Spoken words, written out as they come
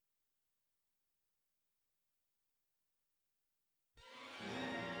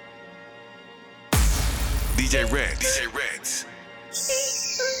DJ Reds.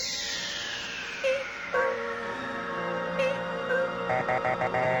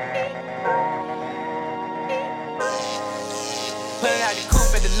 Pulling out the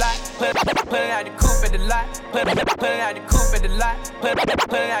coupe at the lot. Pulling out the coupe at the lot. Pulling out the coupe at the lot. Pulling out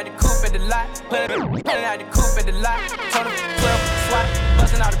the coupe at the lot. Pulling out the coupe at the lot. Told him 12 swat.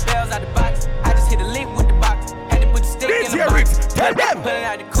 Busting all the bells out the box. I just hit a lick with the box. Had to put the stick in the box. Pulling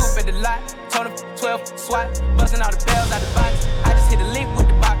out the coupe at the lot. Told him 12 swat. Busting all the bells out the box. I just hit a lick with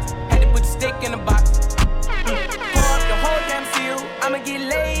the box. Had to put the stick in the box. Pour up the whole damn field. I'ma get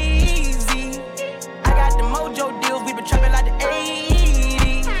lazy. I got the mojo deals. We been trapping like the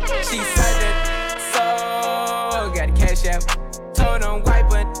 80s. She said that, so got the cash out. Told them white,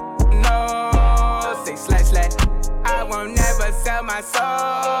 but no. Say slash. I won't never sell my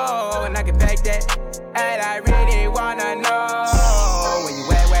soul. And I can back that. And I really wanna know where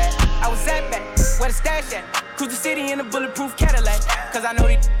you at. I was at back, where the stash at. Cruise the city in a bulletproof Cadillac. Cause I know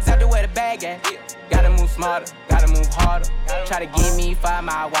these out there where the bag at. Gotta move smarter, gotta move harder. Try to give me 5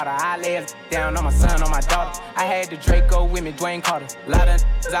 mile water. I lay it down on my son, on my daughter. I had the Draco with me, Dwayne Carter. A lot of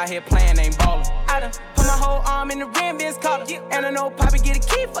out here playing, ain't ballin'. I done put my whole arm in the rim, Vince Carter. And I know Poppy get a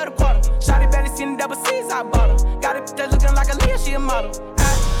key for the quarter. Shawty better seen the double C's, I bought her. Got it just looking like a Leah, she a model.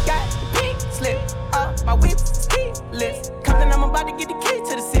 I got the pink slip, my whip's keyless. Compton, I'm about to get the key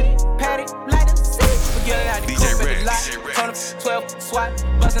to the city. Patty, light up the seat. Forget out the coupe at the lot. Told him 12 swat,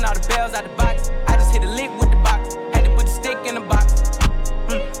 busting all the bells out the box. I just hit a lick with the box. Had to put the stick in the box.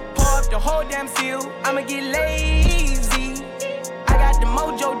 Pour up the whole damn field. I'ma get lazy. I got the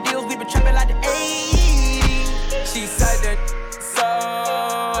mojo deals. We been trapping like the 80s. She said that,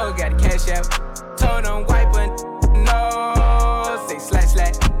 so got the cash out. Told them white, but no. Say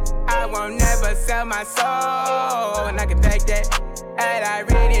slash. I won't never sell my soul. And I can back that. And I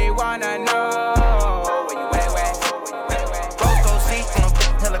really wanna know where you at. Rose gold seat on a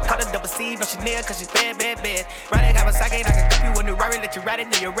helicopter, double C, no Chanel, cause she's bad. Riding Kawasaki, I can cup you a new Rari, let you ride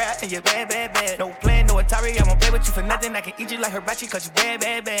it in your rap, and you're bad. No plan, no Atari, I won't play with you for nothing. I can eat you like hibachi, cause you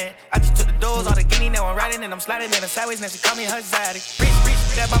bad. I just took the doors, all the guinea, now I'm riding, and I'm sliding in the sideways, now she call me her zaddy.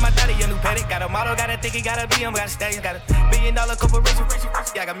 Reach, that by my daddy, your new paddock. Got a model, got a think it gotta be him, got a stallion, got $1 billion corporation.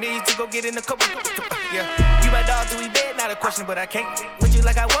 Yeah, I got millions to go get in the couple. Yeah, you my dog till we bed, not a question, but I can't with you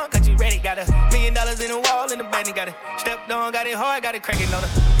like I want, cause you ready. Got $1 million in the wall, in the bank, got it stepped on, got it hard, got it cracking on her.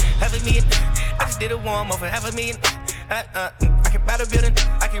 $500,000, I just did a warm up for $500,000. I can buy the building,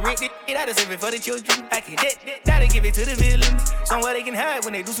 I can rent it, I just save it for the children. I can that'll give it to the villains, somewhere they can hide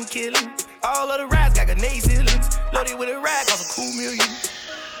when they do some killing. All of the rides got grenade ceilings, loaded with a ride, cost a cool million.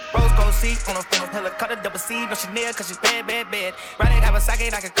 Rose gold seat on a helicopter, double C, no Chanel, cause she's bad. Riding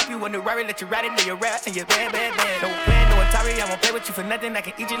Kawasaki, I can cup you a new Rari, let you ride it in your rap, and you're bad. No plan, no Atari, I won't play with you for nothing. I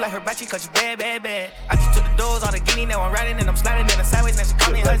can eat you like hibachi, cause you bad. I just took the doors, all the guinea, now I'm riding, and I'm sliding in the sideways, now she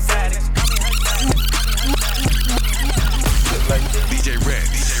call me her zaddy. DJ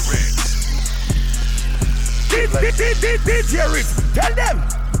Reds. DJ Reds, tell them.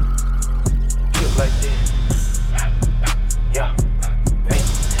 Look like this. Yeah.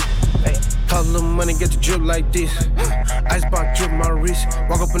 Hey. Call a little money, get the drip like this. Icebox drip my wrist.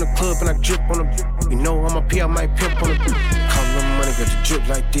 Walk up in the club and I drip on the. You know I'm a P, I might pimp on the. Call a little money, get the drip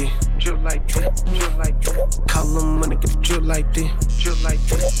like this. Drip like this. Call a little money, get the drip like this. Drip like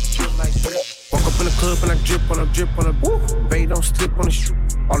this. Walk up in the club and I drip on the. Babe, don't slip on the shoe.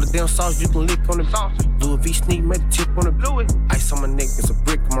 All the damn sauce you can lick on the. Louis V sneak, made the tip on the. Ice on my neck, it's a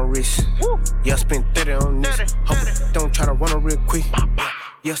brick on my wrist. Yeah, I spent 30 on this. Hope it don't try to run it real quick.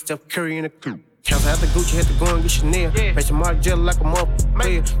 Yeah, Steph Curry in the coupe. Cancel out the Gucci, had to go and get Chanel. Make your mark jelly like a motherfucker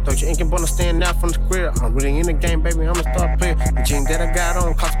player. Thought your ink and bun stand out from the square. I'm really in the game, baby, I'm a star player. The jeans that I got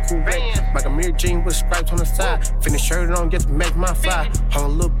on cost a cool rate. Like a mirror jean with stripes on the side. Finish shirt on just to make my fire. Hold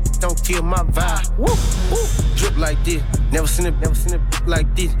a little don't kill my vibe. Woo. Drip like this. Never seen it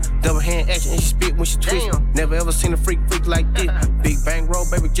like this. Double hand action and she spit when she twist. Never ever seen a freak like this. Big bang roll,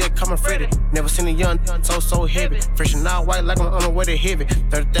 baby, jet coming Freddy. Never seen a young so heavy. Fresh and all white like I'm on the way to heavy.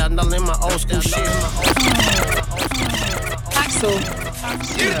 $30,000 in my old school shit. Axel.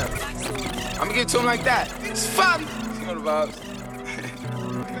 Yeah. I'ma give it to him like that. It's fun. You know the vibes.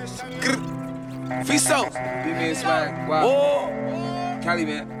 Fiso. Big man swag. Wow. Oh. Cali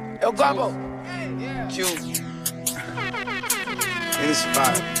man. El Guapo. Q. In the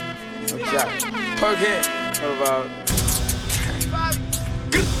spot. No Jack. Perkhead. You know the vibes.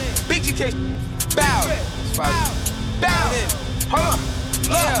 Big GK. Bow. Bow. Hold on.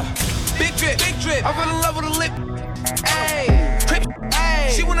 Yeah. Big drip. I fell in love with a lip. Ayy. Crip. Ayy.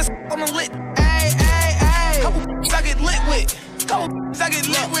 She wanna on the lit. Ayy. Couple I get lit with. Couple I get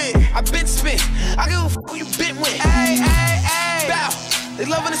lit with. I been spit. I give a fuck who you been with. Ay, ay, ay. Bow. They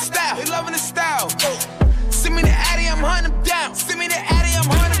loving the style. They loving the style. Send me the Addy, I'm hunting them down. Send me the Addy, I'm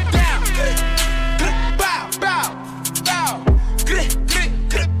hunting them down. Bow, bow, bow.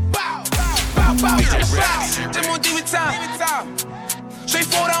 Bow, bow, bow, bow. Just more demon time.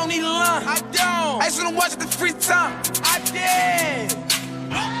 Straightforward, I don't need a line. I don't. I just wanna watch it the free time. I did.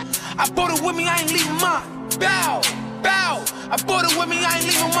 I bought it with me, I ain't leaving mine. Bow, bow. I bought it with me, I ain't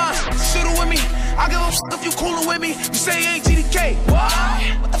leaving mine. Shoot it with me. I give a fuck if you coolin' with me. You say you ain't GDK.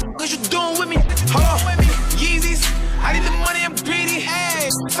 What the fuck is you doing with me? Hold on. Yeezys. I need the money, I'm greedy. Ay.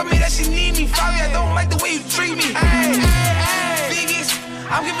 Tell me that she need me. Fabi, I don't like the way you treat me. Ay, ay, ay. Figures.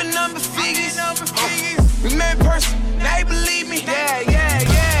 I'm giving number figures. We met in person. Now you believe me.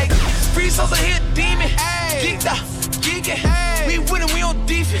 Yeah. Free souls are here, demon. Geeked up, geeking. We winning, we on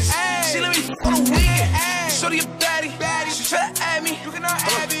defense. She let me on the weekend. Shorty a baddie. She try to add me. You cannot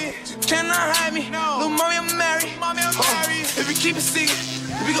add me. She cannot hide me. Little mommy, I'm married. If we keep it secret,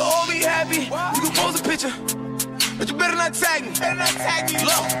 we can all be happy. We can pose a picture, but you better not tag me.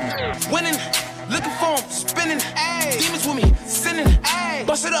 Look, winning, looking for him, spinning. Demons with me, sinning.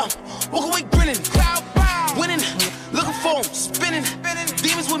 Bust it up, walk away grinning. Winning, looking for him, spinning.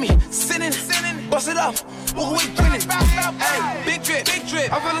 Demons with me, sinning. Bust it up, walk away grinning. Ay, big drip.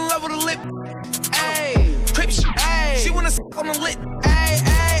 I fell in love with a lip. Ay, crip shit. She wanna s*** on the lit. Ay.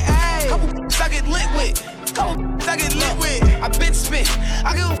 Couple I get lit with. I been spit.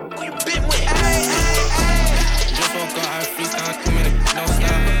 I give a f*** who you been with. Ay. Just woke up, I freestyle, 2 minutes, don't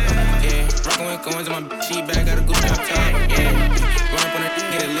stop. Yeah, rockin' with coins in my bitch, she bag, got a good top. Yeah, run up on her,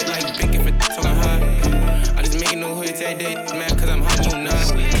 get it lit like bacon for talking hot. I just make a new hood every day, mad cause I'm hot, you know.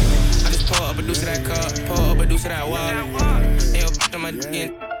 I just pour up a deuce to that cup, pour up a deuce to that wall. Ayo, bitch on my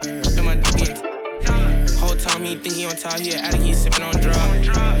dick, whole time he think he on top, he out of he sippin' on drugs.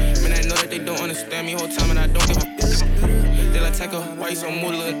 Man, I know that they don't understand me whole time and I don't give a f***. They like Tekka, why you so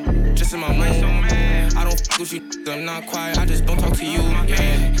moody, just in my mood. I don't f*** with you, I'm not quiet, I just don't talk to you.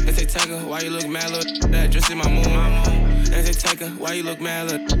 Yeah. They say Tekka, why you look mad, look that just in my mood. They say Tekka, why you look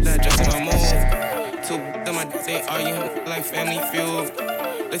mad, look that just in my mood. Two them my they argue like family feud.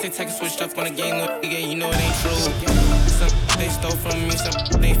 They say Tekka switched up on the game, look again, you know it ain't true. Some they stole from me,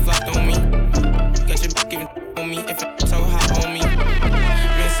 some they flopped on me. Got your giving on me if it's so hot on me.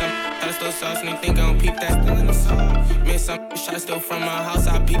 Man, some try to steal sauce and they think I don't peep that. Man, some try to steal from my house,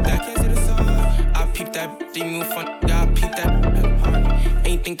 I peep that. I peep that, they move fun, yeah, I peep that.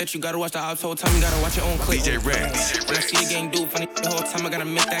 Ain't think that you gotta watch the ops whole time, you gotta watch your own clip. DJ Rex. When I see the gang do funny the whole time, I gotta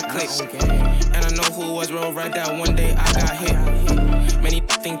make that click. And I know who it was real right that one day I got hit. Many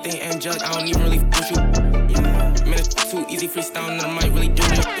think they angelic, I don't even really push you. Man, it's too easy freestyling, and I might really do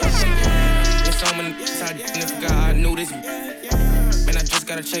it. There's so many things I didn't forgot, I knew this. Man, I just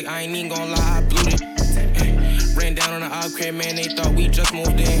gotta check, I ain't even gon' lie, I blew it. Ran down on the upgrade, man, they thought we just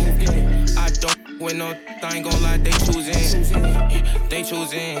moved in. I don't with no, I ain't gon' lie, they choosing. They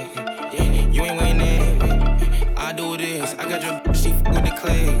choosing, you ain't winning. I do this, I got your she with the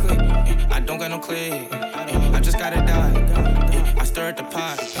clay. I don't got no clay, I just gotta die. I stir at the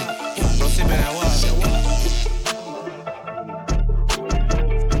pot, bro, sippin' that water.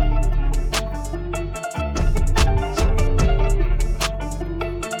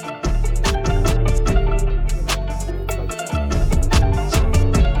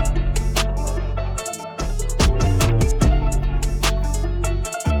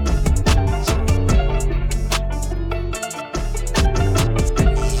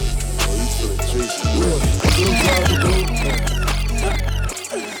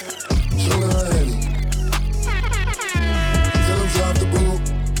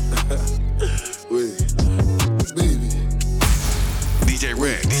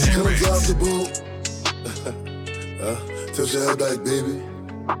 Back, baby.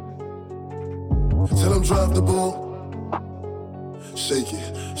 Tell him drop the ball. Shake it,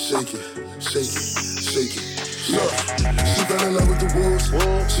 shake it, shake it, shake it. Look, she fell in love with the wolves.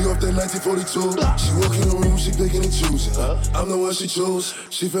 She off that 1942. She walk in the room, she picking and choosing. I'm the one she chose.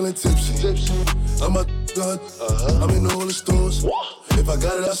 She feeling tipsy. I'm a gun. I'm in all the stores. If I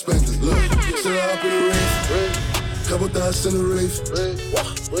got it, I spend it. Look, still up in the race. Couple dice in the race.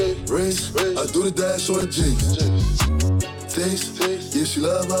 Race. I do the dash on the G's. Taste, yeah, she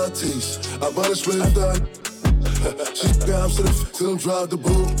love my taste. I bought a split done. She grabs to the till them drive the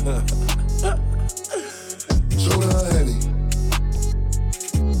boot. Show her Henny.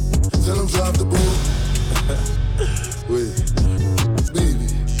 Tell them drive the boot. Wait, baby.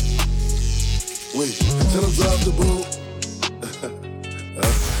 Wait, tell them drive the boot.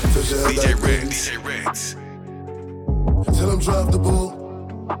 DJ Rex. Tell him drive the ball.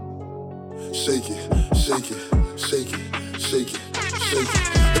 Shake it, shake it, shake it, shake it, shake it.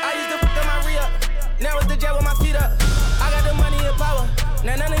 I used to fuck up my re-up. Now it's the jet with my feet up. I got the money and power.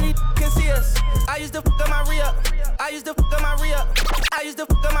 Now none of these can see us. I used to fuck up my re-up. I used to fuck up my re-up. I used to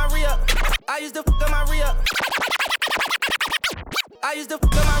fuck up my re-up. I used to fuck up my re-up. I used to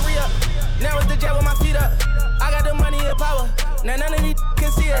fuck up my re-up. Now it's the jet with my feet up. I got the money and power. Now none of these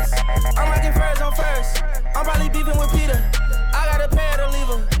can see us. I'm rocking furs on first. I'm probably beefing with Peter. I gotta pay her to leave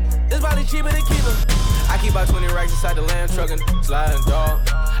her. It's probably cheaper to keep her. I keep about 20 racks inside the lamb truck and sliding dog.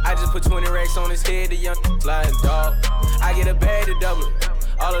 I just put 20 racks on his head, the young sliding dog. I get a bag to double it.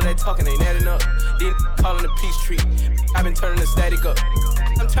 All of that talking ain't adding up. Then calling the peace tree. I been turning the static up.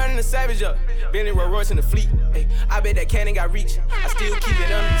 I'm turning the savage up. Bentley Rolls Royce in the fleet. Ay, I bet that cannon got reach. I still keep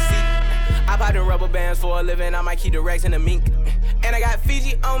it under the seat. I buy the rubber bands for a living. I might keep the racks in the mink. And I got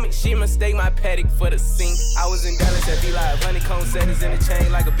Fiji on me. She mistake my paddock for the sink. I was in Dallas at B-Live. Honeycomb settings in the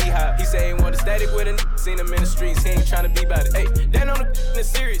chain like a beehive. He say he want a static with a n***. Seen him in the streets. He ain't tryna be about it. Hey, that on the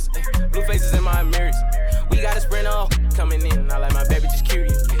serious. Ay, blue faces in my mirrors. We got a sprint all coming in. I like my baby just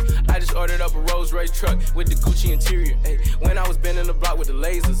curious. I just ordered up a Rolls Royce truck with the Gucci interior. Ay, when I was bending the block with the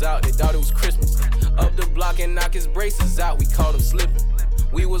lasers out, they thought it was Christmas. Up the block and knock his braces out. We caught him slipping.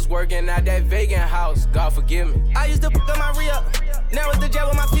 We was working at that vegan house, God forgive me. I used to fuck up my re-up. Now it's the jet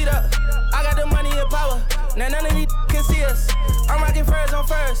with my feet up. I got the money and power. Now none of these can see us. I'm rocking furs on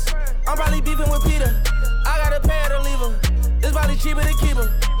first. I'm probably beefing with Peter. I gotta pay her to leave her. It's probably cheaper to keep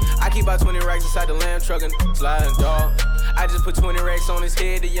her. I keep about 20 racks inside the lamb truck and sliding dog. I just put 20 racks on his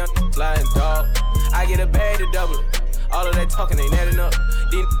head, the young sliding dog. I get a bag to double it. All of that talking ain't adding up.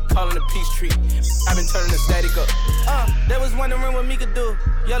 Then calling the peace tree. I been turning the static up. They was wondering what me could do.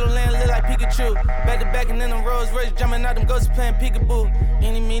 Yellow land look like Pikachu. Back to back and then them Rolls Royce jumping out them ghosts playing peekaboo.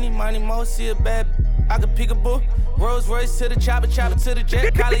 Any, meeny, miny, mo, see a bad I could peekaboo. Rolls Royce to the chopper to the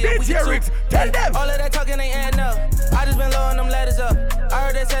jet. Collier, we get two. Tell them. All of that talking ain't adding up. I just been lowering them ladders up. I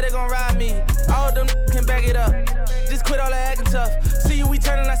heard they said they gon' ride me. All them can back it up. Just quit all that acting tough. See you, we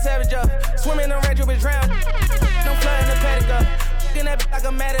turning our savage up. Swimming in the range with drown. Don't fly in the paddock up. Fucking that like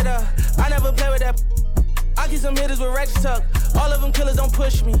I'm mad at her. I never play with that. I keep some hitters with ratchet tuck. All of them killers don't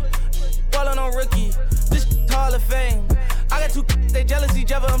push me. Ballin' on rookie. This Hall of Fame. I got two they jealous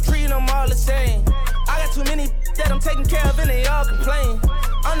each other. I'm treating them all the same. I got too many that I'm taking care of and they all complain.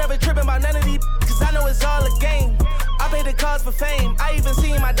 I'm never tripping about none of these cause I know it's all a game. I pay the cost for fame. I even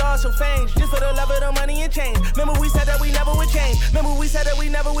seen my dog show fangs just for the love of the money and change. Remember we said that we never would change. Remember we said that we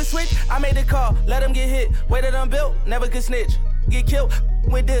never would switch. I made the call, let them get hit. Way that I'm built, never could snitch. Get killed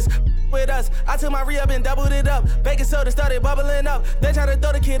with this, with us. I took my re-up and doubled it up. Baking soda started bubbling up. They tried to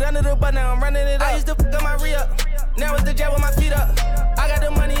throw the kid under the butt, now I'm running it up. I used to fuck up my re-up. Now it's the jet with my feet up. I got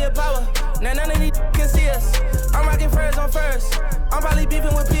the money and power. Now none of these can see us. I'm rocking furs on first. I'm probably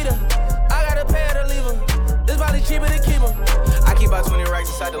beefing with Peter. I gotta pay her to leave her. It's probably cheaper to keep her. I keep about 20 racks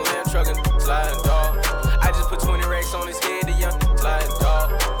inside the lamb truck and sliding dog. I just put 20 racks on his head, the young sliding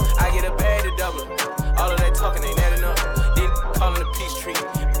dog. I get a bag to double it. All of that talking ain't adding up. Then calling the peace tree.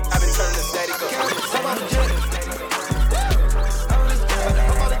 I've been turning the static up. I'm on the jet. I'm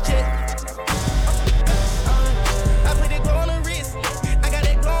on the jet. I put that glow on the wrist. I got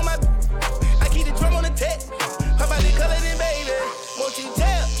that glow on my. I keep the drum on the tech. How about the color then, baby? Won't you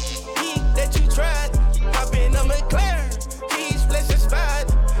tell me that you tried? Hop in a McLaren. These flashes fired.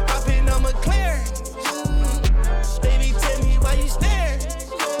 Hop in a McLaren. Baby, tell me why you stare.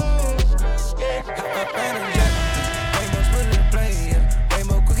 Yeah. Way more smoother than play, yeah. Way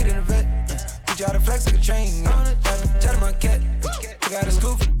more quicker than a vet. Teach you how to flex like a train, yeah. Chat my cat. Took out a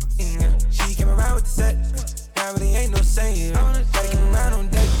school for yeah. She came around with the set. Now really ain't no saying. Gotta keep around on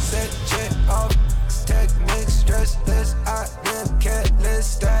deck. Set, check, off. Tech, mix, stress, list. I live, cat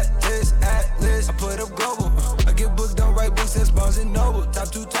list, stat list, atlas. I put up global. I get booked, don't write books, that's Barnes and Noble. Top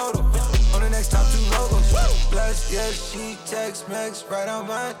 2 total. On the next top 2 logos. Bless, yeah, she text Max right on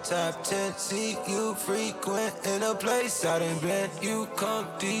my top 10. See you frequent in a place I done been. You come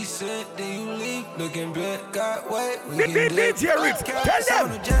decent, then you leave looking bent. Got weight, we can dip. Tell them. I'm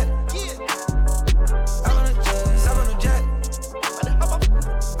on a jet. I'm on a jet. I'm on a jet.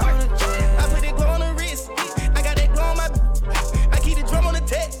 I put that glow on the wrist. I got that glow on my. I keep the drum on the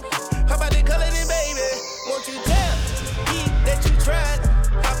tech. How about the color then, baby? Won't you tell me that you tried?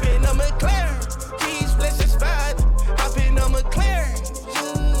 Hop in a McLaren. These flashes fired. Hop in a McLaren.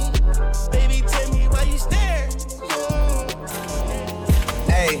 Baby, tell me why you stare.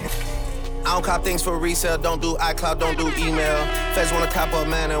 Hey, I don't cop things for resale, don't do iCloud, don't do email. Feds wanna cop up,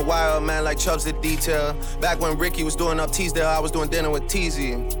 man, and wire up, man, like Chubbs did detail. Back when Ricky was doing up Teasdale, I was doing dinner with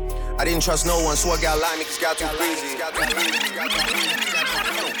Teasy. I didn't trust no one, so I got lied me cause got too crazy.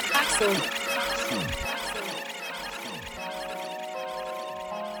 Axel.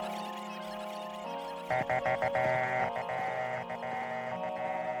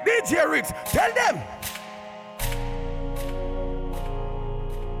 DJ Riggs, tell them.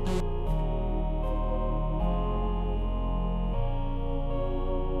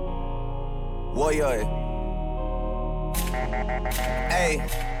 Warrior. Hey,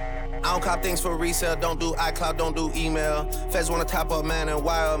 I don't cop things for resale, don't do iCloud, don't do email. Feds wanna top up man and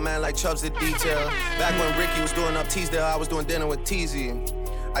wire up man like Chubbs did detail. Back when Ricky was doing up Teasdale, I was doing dinner with Teasy.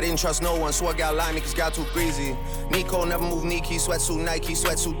 I didn't trust no one, so I got lied me cause got too greasy. Nico never move Nike, sweatsuit Nike,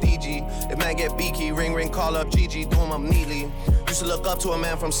 sweatsuit DG. If man get beaky, ring ring, call up Gigi, do him up neatly. Used to look up to a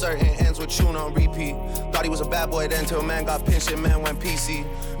man from certain ends with tune on repeat. Thought he was a bad boy then till man got pinched and man went PC.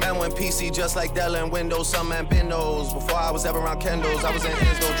 Man went PC just like Dell and Windows, some man been those. Before I was ever around Kendos, I was in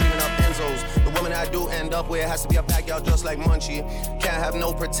Enzo, dreaming up Enzos. The woman I do end up with has to be a backyard just like Munchie. Can't have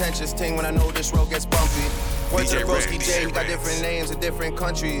no pretentious ting when I know this road gets bumpy. Word to the Broski J, we got different names in different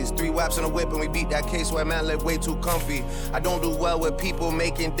countries. 3 whaps in a whip and we beat that case where man lived way too comfy. I don't do well with people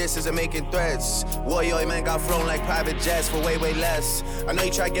making disses and making threats. Warrior man got flown like private jets for way, way less. I know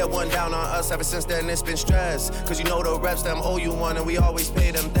you try to get one down on us, ever since then it's been stress. Cause you know the reps them owe you one and we always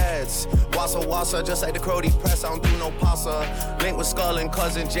pay them debts. Wassa, just like the Crody press, I don't do no pasta. Link with Skull and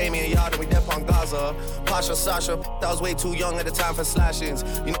cousin Jamie and Yard and we dep on Gaza. Pasha, Sasha, I was way too young at the time for slashings.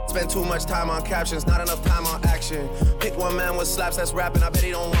 You spend too much time on captions, not enough time on action. Pick one man with slaps that's rapping, I bet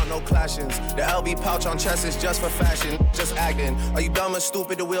he don't want no clashings. The LB pouch on chest is just for fashion, just acting. Are you dumb or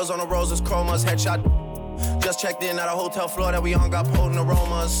stupid? The wheels on the roses, chromas, headshot. Just checked in at a hotel floor that we on, got potent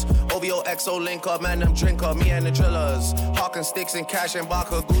aromas. OVO XO link up, man, them drink up, me and the drillers. Hawking sticks and cash and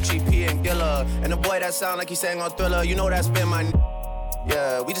Baka, Gucci, P and Gilla. And the boy that sound like he sang on Thriller, you know that's been my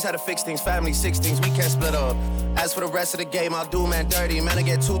yeah, we just had to fix things, family 6 things, we can't split up. As for the rest of the game, I'll do man dirty, man, I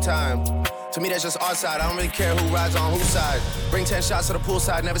get 2 time. To me, that's just our side. I don't really care who rides on whose side. Bring 10 shots to the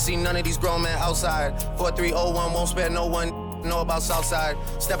poolside. Never seen none of these grown men outside. 4301, won't spare no one. Know about Southside.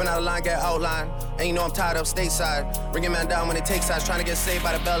 Stepping out of line, get outline. And you know I'm tied up stateside. Bringing man down when it takes sides. Trying to get saved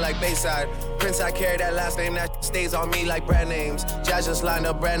by the bell like Bayside. Prince, I carry that last name that stays on me like brand names. Jazz just lined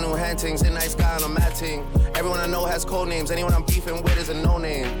up brand new hantings. In nice guy on a matting. Everyone I know has code names. Anyone I'm beefing with is a no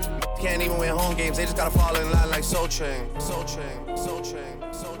name. Can't even win home games. They just gotta fall in line like Soul Train. Soul Train. Soul Train.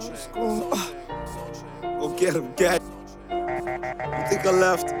 Soul Train. Go get him, get. You think I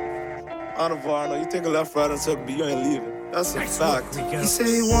left on a Varno? You think I left right on Tuckby? You ain't leaving. That's a fact. He say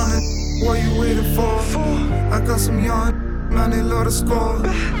he wanted, what you waiting for? I got some young, man, they love to score.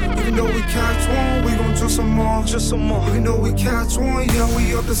 Even though we catch one, we gon' do some more. Just some more. Even though we catch one, yeah,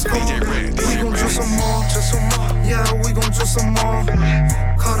 we up the score. We gon' do some more. Just some more. Yeah, we gon' do some more.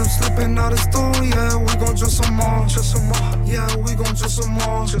 Caught him slipping out the store, yeah, we gon' do some more. Just some more. Yeah, we gon' do some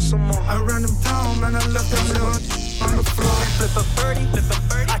more. Just some more. I ran him down, man, I left that little on the floor. Flip a birdie,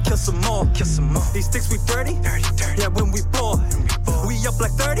 I kill some more. These sticks we dirty, yeah, when we bored. We up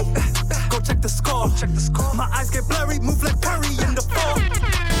like 30, go check the score. My eyes get blurry, move like Curry in the fall.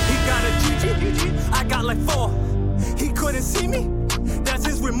 He got a GG, I got like 4. He couldn't see me, that's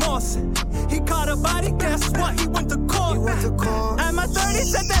his remorse. He caught a body, guess what, he went to court. And my 30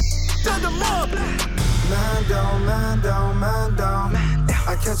 said that to the mob. Man down, man down, man down.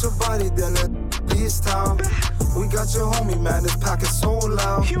 I catch your body, then it leaves town. We got your homie, man, this pack is so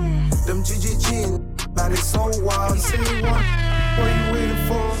loud. Them GGG, man, it's so wild. Say you want, what you waiting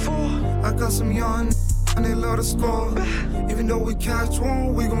for? I got some young, and they love to score. Even though we catch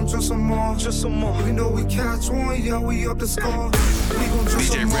one, we gon' do some more. Just some more. Even though we catch one, yeah, we up the score. We gon' do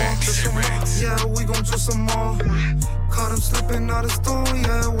some more. Yeah, we gon' do some more. Caught him slipping out the store,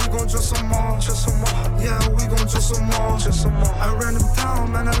 yeah, we gon' do some more. Just some more. Yeah, we gon' do some more. Just some more. I ran him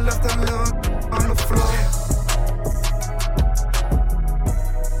down, man, I left that little on the floor.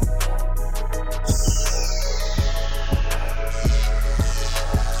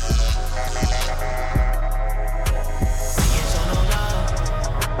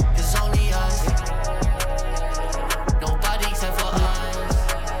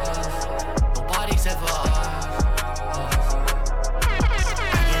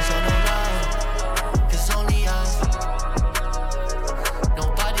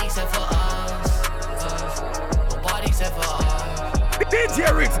 Except for us.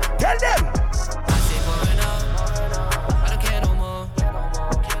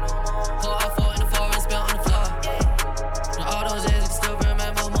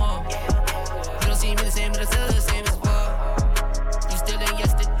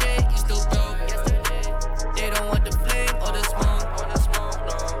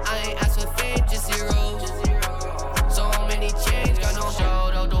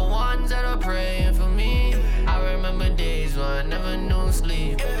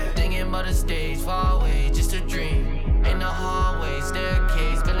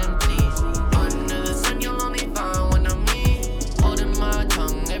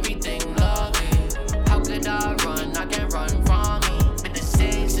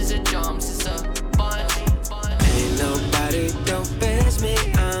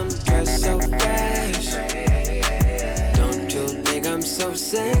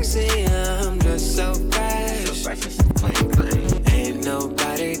 sexy, I'm just so fresh. Ain't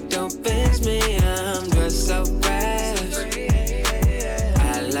nobody doping me, I'm just so fresh.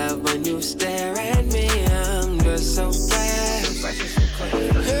 I love when you stare at me, I'm just so fresh.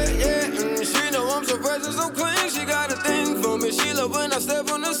 She know I'm so fresh and so clean. She got a thing for me. She love when I step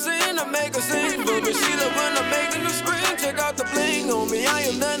on the scene, I make her sing for me. She love when I'm making the scream. Check out the bling on me. I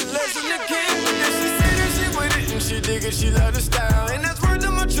am nothing less than the king. If she say that she with it and she dig it, she love the style. And that's word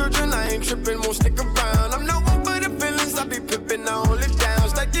to my children. I ain't tripping, won't stick around. I'm no one for the feelings. I be pippin', I hold it down.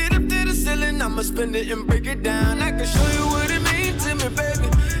 Stack it up to the ceiling. I'ma spend it and break it down. I can show you what it means to me, baby.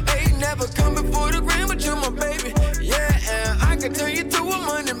 Ain't never come before the gram, but you're my baby. Yeah, and I can turn you to a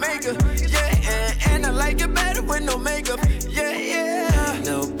money maker. Yeah, and I like it better with no makeup. Yeah, yeah.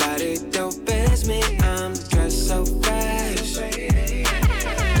 Nobody dopes me, I'm dressed so fresh.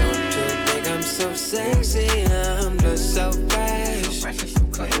 Don't you think I'm so sexy, I'm just so fresh.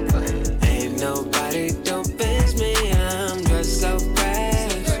 Ain't nobody dopes me, I'm just so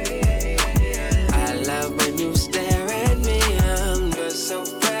fresh. I love when you stare at me, I'm just so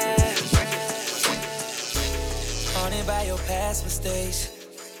fresh. Haunted by your past mistakes,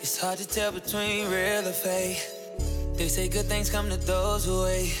 it's hard to tell between real or fake. They say good things come to those who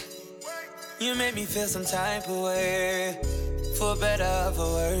wait. You make me feel some type of way, for better or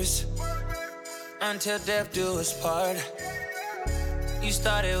for worse. Until death do us part. You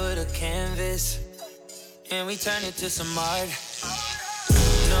started with a canvas, and we turned it to some art.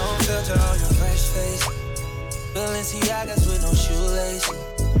 No filter on your fresh face, Balenciagas with no shoelace.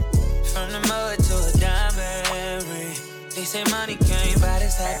 From the mud to a diamond ring. They say money can't buy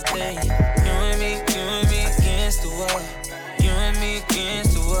this type of thing. You and me against the world. You and me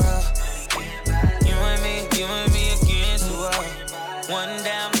against the world. You and me against the world. One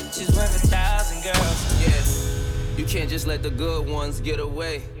down bitch is worth 1,000 girls. Yeah, you can't just let the good ones get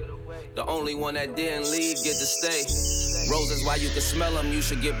away. The only one that didn't leave get to stay. Roses, while you can smell them, you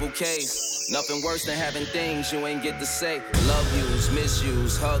should get bouquets. Nothing worse than having things you ain't get to say. Love yous,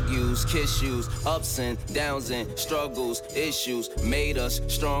 misuse, hug yous, kiss yous. Ups and downs and struggles, issues. Made us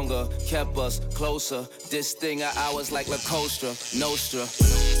stronger, kept us closer. This thing of ours like La Costa Nostra.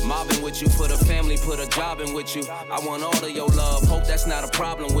 Mobbing with you for the family, put a job in with you. I want all of your love, hope that's not a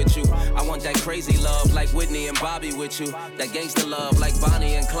problem with you. I want that crazy love like Whitney and Bobby with you. That gangster love like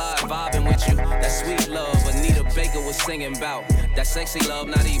Bonnie and Clyde vibing with you. That sweet love Anita Baker was singing about. That sexy love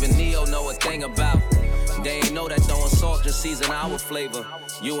not even Neo know a thing about. They ain't know that throwing salt just season our flavor.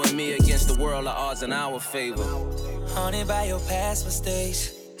 You and me against the world, the odds in our favor. Haunted by your past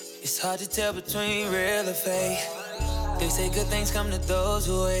mistakes, it's hard to tell between real or fake. They say good things come to those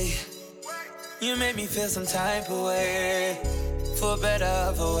who wait. You make me feel some type of way, for better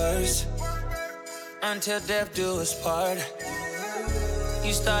or for worse. Until death do us part.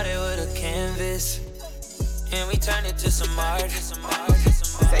 You started with a canvas, and we turned it to some art.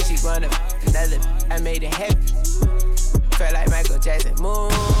 Say she run up another, I made it heavy. Felt like Michael Jackson,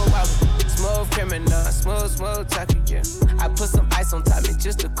 moonwalking. Smooth criminal, smooth talking, yeah. I put some ice on top me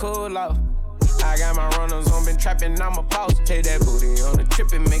just to cool off. I got my runners on, been trapping, I'm a boss. Take that booty on the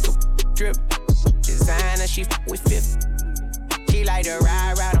trip and make a drip. Designer, she with 50. She like to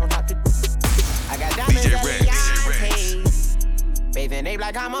ride on top the. I got diamonds DJ at Beyonce. Bathing ape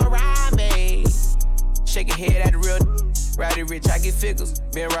like I'm a rhyme, babe. Shake your head at the real. Rowdy rich, I get figures.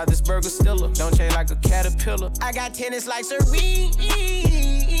 Ben Roethlisberger stiller. Don't change like a caterpillar. I got tennis like Serene.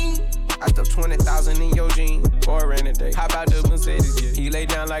 I stuck 20,000 in your jeans for a rainy day. Hop out the Mercedes, yeah. He lay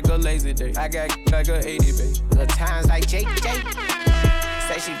down like a lazy day. I got like a 80, babe. Good times like Jake.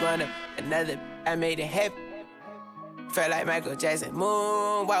 Say she run up another, I made it heavy. Felt like Michael Jackson,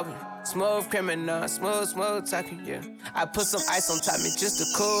 moonwalking. Smooth criminal, smooth talking, yeah. I put some ice on top me just to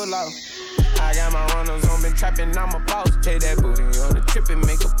cool off. I got my runners on, been trapping, I'm a boss. Take that booty on the trip and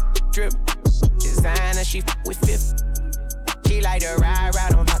make a drip. Designer, she with 50. She like to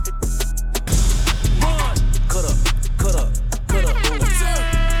ride on top the. Cut up, ooh,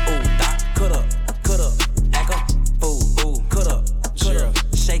 cut up, act up, ooh, cut up,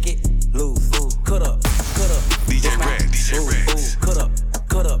 shake it, loose, ooh, cut up, DJ Rex. Cut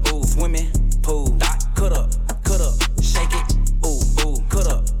up, ooh, swimming pool, cut up, shake it, ooh, cut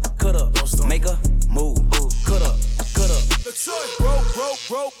up, make a move, ooh, cut up.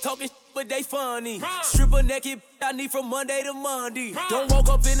 Broke, talking but they funny. Stripper naked, I need from Monday to Monday. Don't walk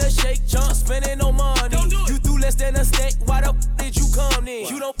up in a shake, jump, spending no money. You do less than a steak, why the did you come in?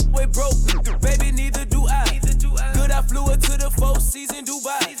 You don't with broke, baby, neither do I. Good, I flew her to the 4 season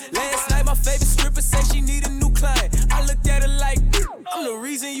Dubai. Last night, my favorite stripper said she need a new client. I looked at her like, I'm the real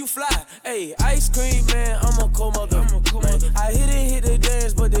reason you fly. Hey, ice cream, man, I'm a cold mother. I hit the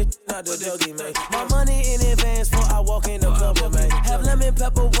dance, but this not the Dougie, man. My money in advance before I walk in the club, man. Have lemon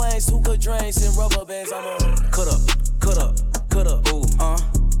pepper wings, hookah drinks, and rubber bands. I'm on. Cut up, ooh,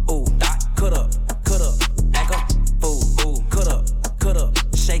 ooh, cut up, back up, ooh, cut up,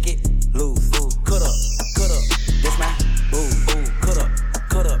 shake it, loose, ooh, cut up, this my, ooh,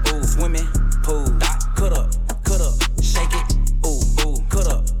 cut up, ooh, swimming pool, cut up, shake it, ooh, cut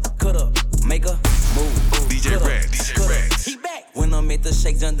up, make a move, ooh, DJ Rex. He back. When I'm at the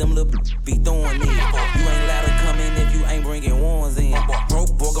shake, done them little be throwing me. You ain't allowed to come in if you ain't bringing ones in.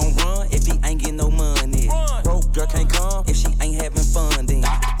 Broke boy gon' run if he ain't getting no money. Broke girl can't come if she ain't having fun then.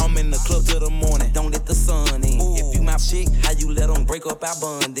 I'm in the club till the morning, don't let the sun in. If you my chick, how you let them break up our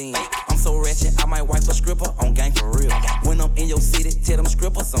bonding? I'm so ratchet, I might wipe a stripper on gang for real. When I'm in your city, tell them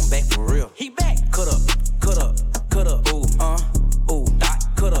strippers I'm back for real. He back. Cut up, ooh, ooh,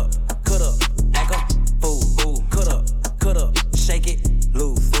 cut up, back up, ooh, cut up, shake it,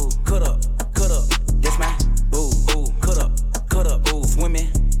 loose, ooh, cut up, that's my, ooh, cut up, ooh, swimming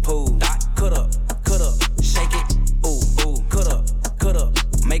pool, cut up, shake it, ooh, cut up,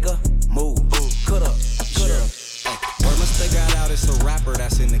 make a move, ooh, cut up. Word must they got out, it's a rapper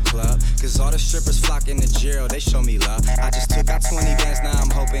that's in the club. Cause all the strippers flocking to Gerald, they show me love. I just took out 20 bands, now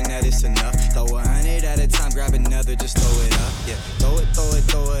I'm hoping that it's enough. Throw 100 at a time, grab another, just throw it up. Yeah, throw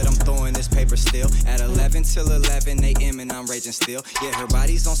it, I'm throwing this paper still. At 11 till 11 a.m. and I'm raging still. Yeah, her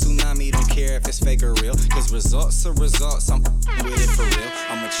body's on tsunami, don't care if it's fake or real. Cause results are results, I'm with it for real.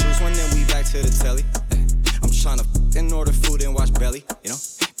 I'ma choose one, then we back to the telly. I'm tryna and order food and watch belly, you know?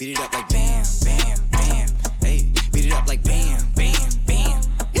 Beat it up like bam, bam, bam. Hey, beat it up like bam, bam, bam.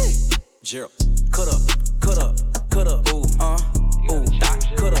 Yeah. Gerald. Cut up, ooh, ooh,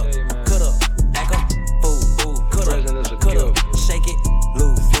 cut up, back up, ooh, cut up, shake it,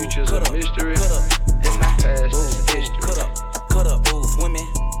 loose, Future's cut a up, mystery, that's my, past is history. Cut up, ooh, swimming,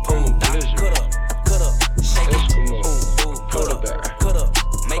 pool, cut up, shake it, ooh, cut up,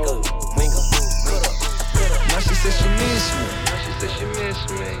 make a, cut up. Now she said she miss me.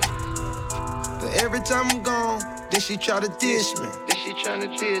 But every time I'm gone, then she try to diss me.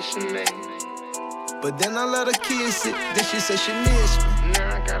 But then I let her kiss it, then she said she miss me.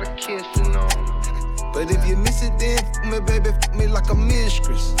 Now I gotta kiss it on. But if you miss it, then f me, baby, f me like a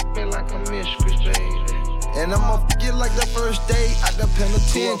mistress. Baby. And I'ma f you like the first day at the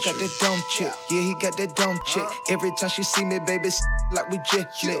penitentiary. Got that dumb chick, yeah, he got that dumb chick. Every time she see me, baby, like we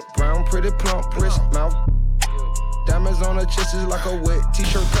jet lit. Brown, pretty, plump, wrist, mouth. Diamonds on her chest is like a wet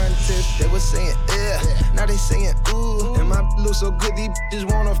t-shirt contest. They was saying, now they saying, ooh. And my look so good, these bitches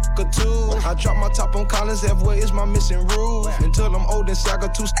wanna f her too. I drop my top on Collins, halfway is my missing roof. Until I'm old and Saga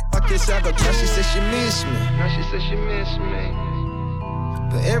 2, like this Saga 2. Now she said she miss me.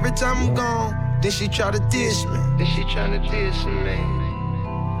 But every time I'm gone, then she try to diss me.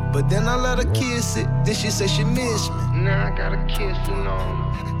 But then I let her kiss it, then she said she miss me. Now I gotta kiss it on.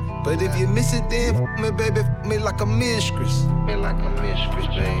 But if you miss it, then f me, baby, f me like a mistress. Baby.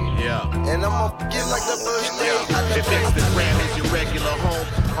 Yeah. And I'ma forget like the first day. If Instagram is your regular home,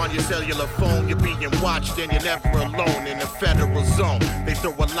 on your cellular phone, you're being watched and you're never alone in the federal zone. They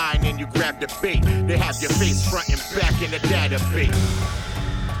throw a line and you grab the bait. They have your face front and back in the database.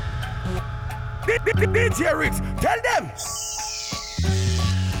 DJ Rex, tell them.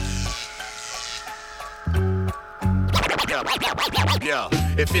 Yeah.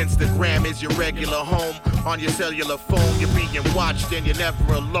 If Instagram is your regular home, on your cellular phone, you're being watched and you're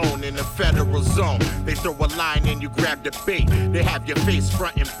never alone in the federal zone. They throw a line and you grab the bait. They have your face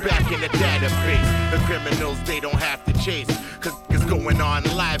front and back in the database. The criminals they don't have to chase, cause it's going on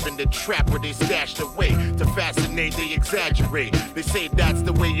live in the trap where they stashed away. To fascinate, they exaggerate. They say that's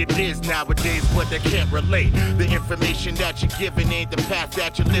the way it is nowadays, but they can't relate. The information that you're giving ain't the path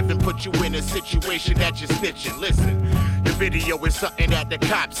that you're living. Put you in a situation that you're snitching. Listen, the video is something that the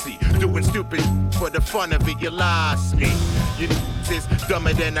cops see. Doing stupid for the fun of it, you lost me. You is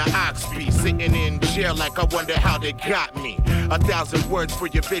dumber than an ox bee. Sitting in jail like I wonder how they got me. 1,000 words for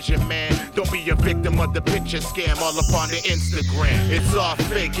your vision, man. Don't be a victim of the picture scam all up on the Instagram. It's all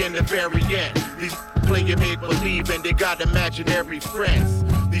fake in the very end. These play you make believe and they got imaginary friends.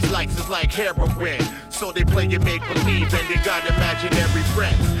 These likes is like heroin, so they play you make believe and they got imaginary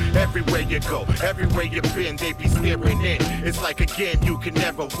friends. Everywhere you go, everywhere you been, they be staring in. It's like a game you can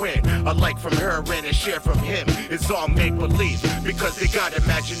never win. A like from her and a share from him. It's all make believe because they got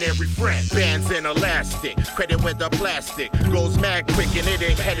imaginary friends. Bands and elastic, credit with the plastic. Goes mad quick and it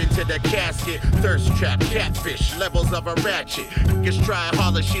ain't heading to the casket. Thirst trap, catfish, levels of a ratchet. Just try and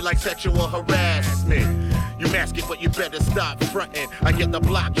holler, she like sexual harassment. You masking, but you better stop fronting. I get the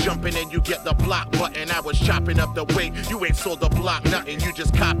block jumping and you get the block button. I was chopping up the way you ain't sold the block nothing. You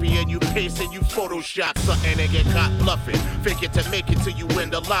just copy and you paste and you Photoshop something and get caught bluffing. Fake it to make it till you win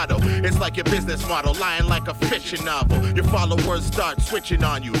the lotto. It's like your business model, lying like a fiction novel. Your followers start switching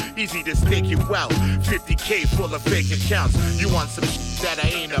on you. Easy to stake you out. 50K full of fake accounts. You want some shit that I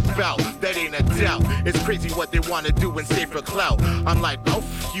ain't about. That ain't a doubt. It's crazy what they wanna do and say for clout. I'm like, oh,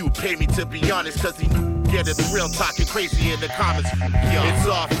 you pay me to be honest, cause he get it real talking crazy in the comments. Yo, it's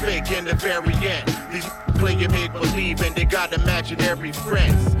all fake in the very end. These play you make believe and they got imaginary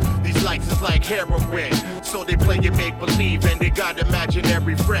friends. These lights is like heroin, so they play you make believe and they got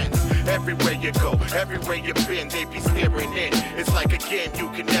imaginary friends. Everywhere you go, everywhere you been, they be staring in. It's like a game you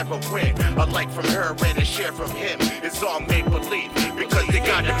can never win. A like from her and a share from him. It's all make believe because they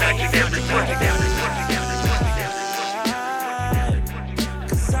got imaginary friends.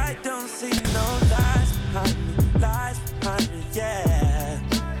 Cause I don't see no lies behind me, yeah.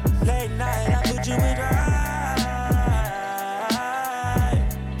 Late night, I put you in right.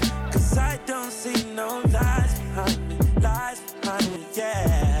 Cause I don't see no lies behind me,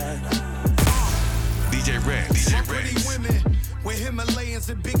 yeah. DJ Red, DJ Pretty Red. women with Himalayas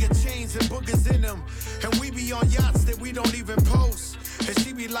and bigger chains and boogers in them. And we be on yachts that we don't even post. And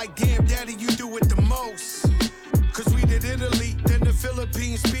she be like, damn, daddy, you do it the most. Cause we did Italy, then the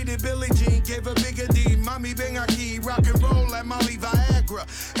Philippines, speeded Billie Jean, gave her bigger D. Mommy bang aquí, rock and roll like Molly Viagra.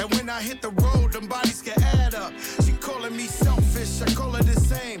 And when I hit the road, them bodies can add up. She calling me selfish, I call her the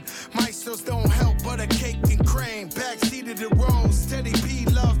same. Maestros don't help but a cake and cream. Backseat of the Rolls, Teddy P,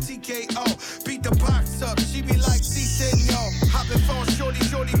 love TKO. Beat the box up, she be like, C said yo. Hopping phone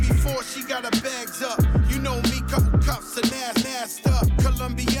shorty before she got her bags up. You know me, couple cups and ass up.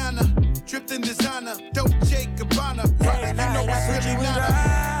 Colombiana, dripped in designer, dope Jake Gabbana. You know it's really not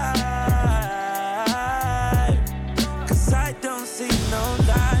Cause I don't see no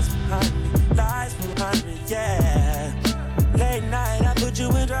lies behind me, yeah. Late night, I put you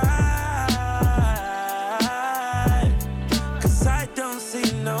in right. Cause I don't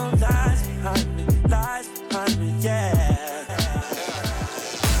see no lies behind me, yeah.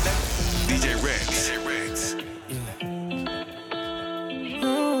 DJ Rex, DJ Rex.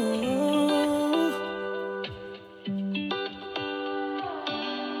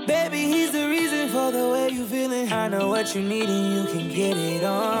 Baby, he's the reason for the way you feeling. I know what you need and you can get it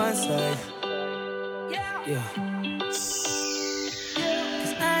on site. Yeah.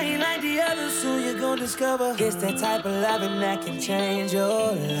 Cause I ain't like the others, soon you're gonna discover it's that type of loving that can change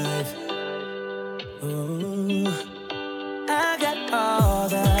your life. Ooh. I got all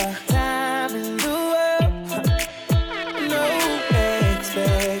the time in the world. No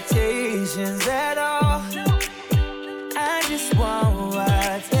expectations at all. I just want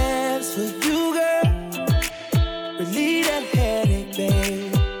what's best for you, girl. Relieve that headache,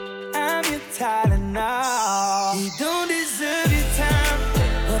 babe. I'm your Tylenol. You don't deserve your time,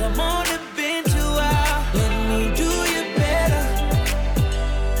 but I'm on the bench a while. Let me do you better.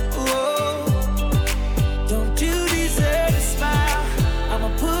 Whoa, don't you deserve a smile? I'ma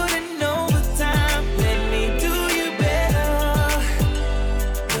put in overtime. Let me do you better.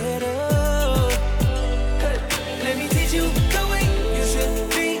 Let me teach you the way you should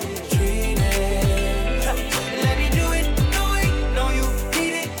be treated. Let me do it the way know you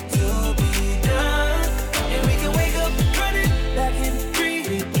need it to be done. And we can wake up running back in 3,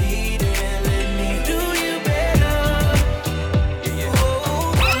 repeat it. Let me do you better.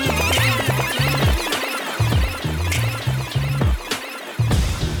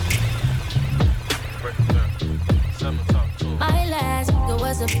 My last nigga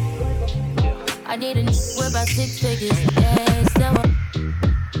was a I need a nigga with about 6 figures. Yeah, so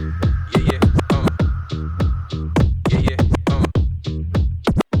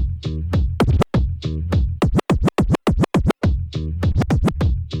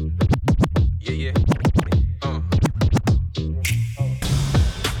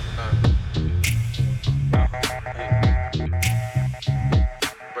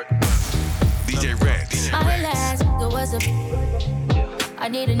DJ Red, DJ my Rex. last nigga was a I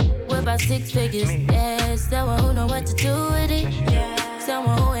need a nigga with about 6 figures. Yeah, someone who know what to do with it.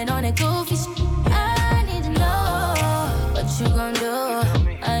 Someone who ain't on that goofy shit. I need to know what you gon' do.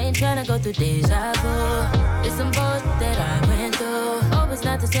 I ain't tryna go through deja vu. It's some bullshit that I went through. Hope it's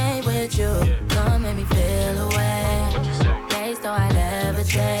not the same with you. Don't make me feel away. Days though I never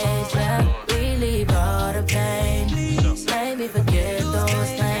change. Yeah, relieve all the pain. Make me forget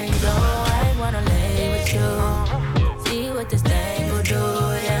those things. Oh, I wanna lay with you. See what this thing will do.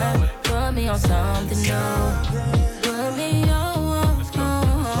 Yeah, put me on something new. Put me on,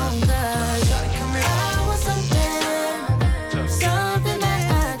 cause I want some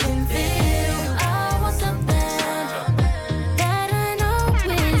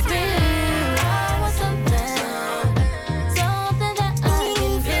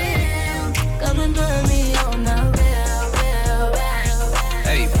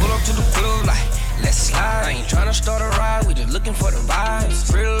up to the club like, let's slide. I ain't tryna start a ride, we just looking for the vibes.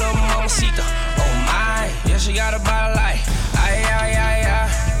 Pretty little mamacita, oh my. Yeah, she got a body like, ay, ay, ay, ay.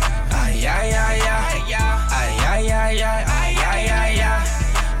 Ay, ay, ay, ay. Ay, ay, ay, ay.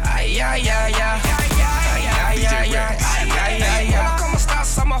 Ay, ay, ay, ay. Ay, ay, ay, ay. I'ma start,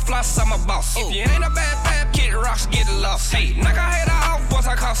 I'ma floss, I'm a boss. If you ain't a bad kid, rocks get lost. Hey, knock her head off, what's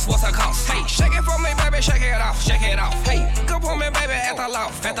her cost? Hey, shake it for me, baby, shake it off. Hey, come for me, baby, at the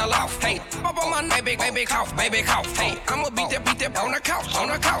loft. Hey, up on my neck, baby, cough. Hey, I'ma beat that on the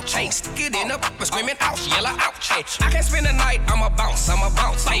couch. Hey, stick it in up, screaming ouch, yellow ouch. Hey, I can't spend the night, I'ma bounce.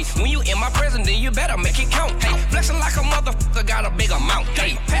 Hey, when you in my presence, then you better make it count. Hey, flexing like a motherfucker, got a big amount.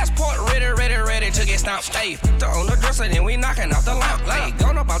 Hey, passport ready to get stomped. Hey, on the dresser, then we knocking off the lamp. Hey,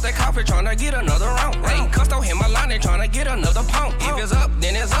 gone about that coffee, tryna get another round. Hey, Custo hit my line, they tryna get another pound. If it's up,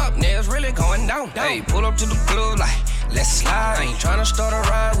 then it's up, then it's really going down. Hey, pull up to the club like, let's slide. I ain't tryna start a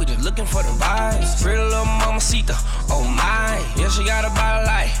ride, we just looking for the vibes. Pretty little mamacita, oh my. Yeah, she got a body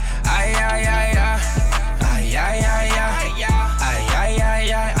like, ay, ay, ay, ay. Ay, ay, ay, ay. Ay, ay,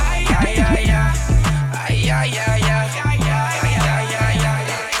 ay, ay. Ay, ay, ay, ay. Ay, ay, ay, ay.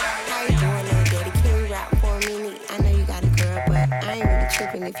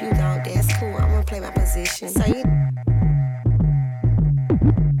 If you don't, that's cool. I'm gonna play my position. So you.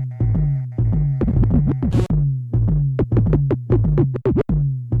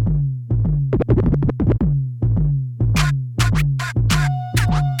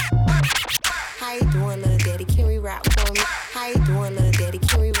 How you doing, little daddy? Can we rap for me? How you doing, little daddy?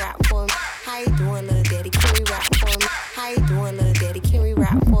 Can we rap for me? How you doing, little daddy? Can we rap for me? How you doing, little daddy? Can we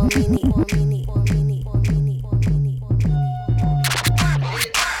rap for me?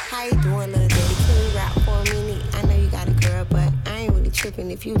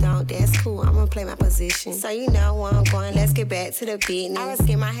 If you don't, that's cool. I'm gonna play my position. So you know where I'm going. Let's get back to the business. I was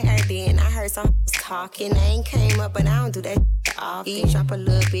getting my hair done. I heard some talking. They ain't came up, but I don't do that often. Eavesdrop a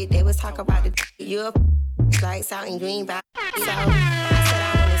little bit. They was talking about the Europe lights out in Greenbelt. So I said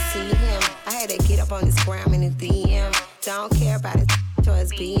I wanna see him. I had to get up on this gram in the DM. Don't care about his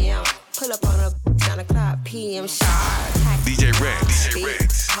choice BM. Pull up on a 9 o'clock PM sharp. DJ Rex.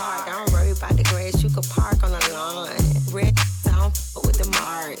 Hard. Don't worry about the grass. You could park on the lawn. Red. With the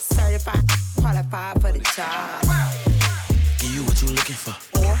Mars, certified, qualified for the job. Give you what you looking for.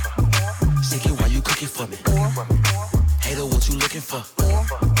 Shake it while you cooking for me. Hater, what you looking for?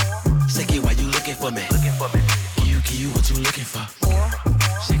 Shake it while you looking for me. Give you what you looking for.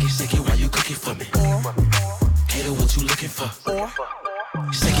 Shake it while you cooking for me. Hater, what you looking for?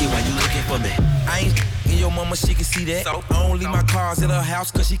 Shake it while you looking for me. I ain't in your mama, she can see that. So, I don't leave my cars at her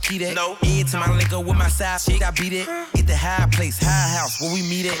house cause she key that. No. Into my link up with my side chick, I beat it. At the high place, high house, where we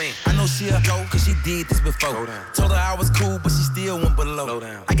meet it. I know she'll go cause she did this before. Told her I was cool, but she still went below.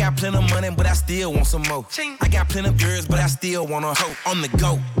 I got plenty of money, but I still want some more. I got plenty of girls, but I still want a hoe. On the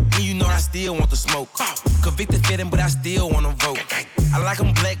go, and you know I still want the smoke. Convicted fitting, but I still want to vote. I like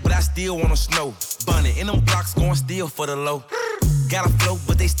them black, but I still want to snow. Bunny in them blocks, going still for the low. Got a flow,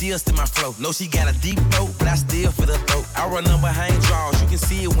 but they still see my flow. No, she got a deep throat, but I still feel the throat. I run up behind draws, you can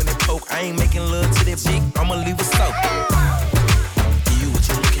see it when they poke. I ain't making love to that chick, I'ma leave it so. Give you what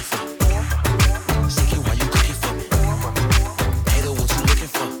you looking for. Shake it while you cooking for me. Hater, what you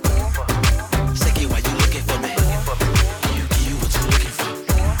looking for? Shake it while you looking for me. Give you what you looking for.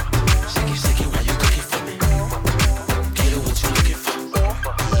 Shake it while you cooking for me. Hater, what you looking for?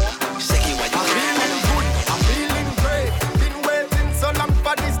 Shake it while you cooking for me. I'm feeling great. Been waiting so long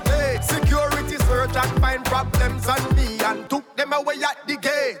for this day. Security search and find problems on me and took them away at the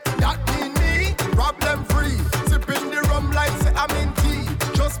gate. That mean me, problem free. Sipping the rum like say I'm in tea.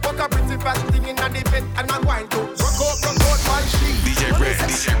 Just put a pretty fat thing in the bed and I'm going to rock out my sheet. DJ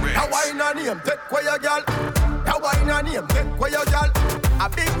Rex. Now why not name, take away your girl. Now why not name, take away your girl. A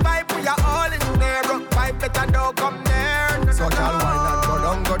big vibe, we are all in there. Rock vibe, better don't come there. So girl, why not go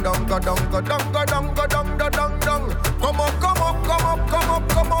down, go down, go down, go down, go down, go down, go down, down. Come up, come up, come up, come up,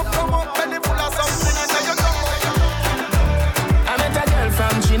 come up, come up. Belly full of something in your tongue. I met a girl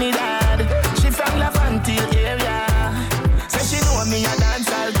from Trinidad. She from Laventille area. Say she know me a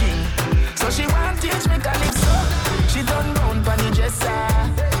dancehall king. So she want teach me calypso. She done round pon the dresser.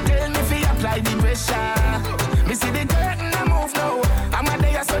 Tell me fi apply the pressure. Me see the curtain I move now. I'm a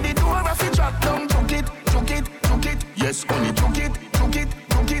day so the door if you drop down. Chook it, chook it, chook it. Yes, only chook it, chook it,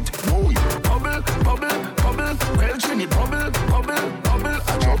 chook it. Whoa, bubble, bubble, bubble. Well, Trini, bubble, bubble, bubble.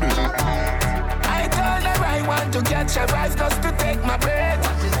 A trouble. I told her I want to catch a rise just to take my breath.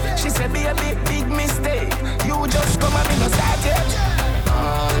 She said, be a big mistake. You just come and me no start yet.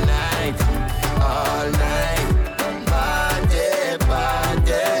 All night, all night. Party,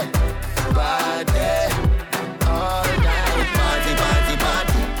 party.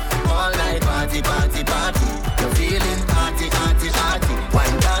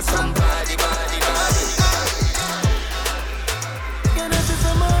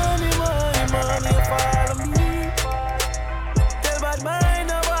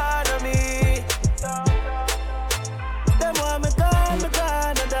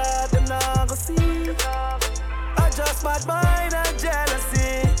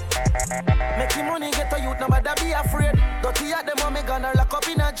 money get to youth, no matter be afraid. Dirty at them when me gonna lock up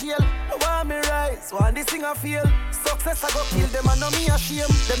in a jail. Want me rise, want this thing I feel. Success I go kill them and no me a shame.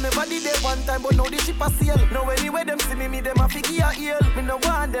 Them never did it one time, but now the ship a sail. Now anyway them see me them a figure a heel. Me no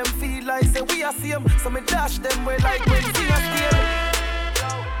want them feel like say we a same. So me dash them way like when sing a steal.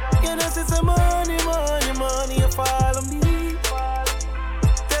 You know see some money, money, money you follow me.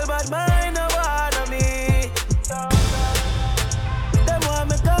 Tell bad mind no wanna me. Them want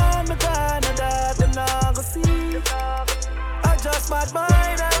me gone, and that them not go see. I just bad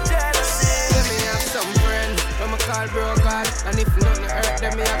mind and jealousy. Let me have some friends, when me call bro God. And if nothing hurt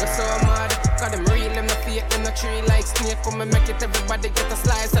them, me I go so mad. Cause them real, them no fake, them no tree like snake. Come and make it, everybody get a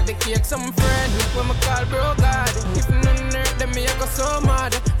slice of the cake. Some friend, when me call bro God. If nothing hurt them, me I go so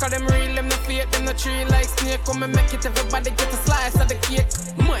mad. Cause them real, them no fake, them no tree like snake. Come and make it, everybody get a slice of the cake.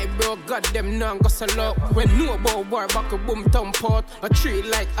 My bro God, them now go so low. When know about war, back a boom thump out. A tree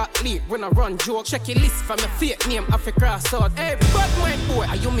like athlete, when I run joke. Check your list from a fake name, I fi cross out. Hey, bad my boy,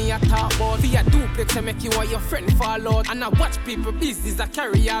 are you me a talk about? Be a duplex to make you and your friend fall out. And I watch people business, I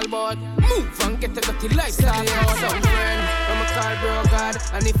carry all bout. Move and get a dirty lifestyle out. Some friend, when me call bro God.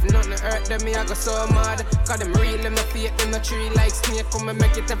 And if nothing hurt them, me I go so mad. Cause them real, them no fake, them no tree like snake. Come and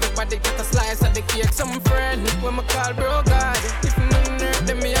make it, everybody get a slice of the cake. Some friend, when me call bro God. If nothing hurt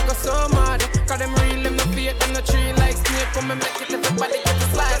them, me I go so mad. Cause them real, them no fake, them no tree like snake. Come and make it, everybody get a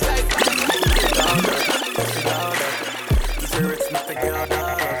slice of the cake. It's not the girl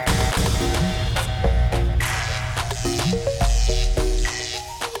down.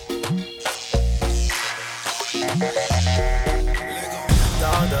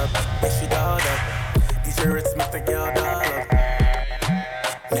 Dolled up, yeah she dolled up. These Ritz make the girl doll up.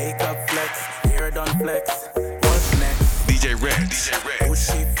 Makeup flex, hair done flex. What's next? DJ Rex.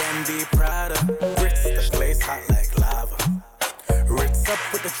 Gucci, Fendi, Prada. Ritz, the place hot like lava. Ritz up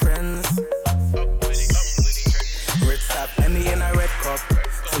with the trends. Ritz have Emmy in a red cup.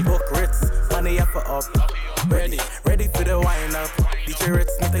 Some book Ritz, money up for up. Ready for the wine up. DJ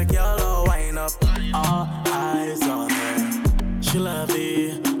Ritz make the girl all wine up. All eyes on her. She love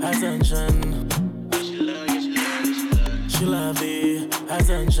the attention. She love the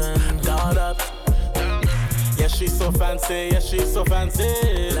attention. Dolled up. Yeah, she's so fancy. Yeah, she's so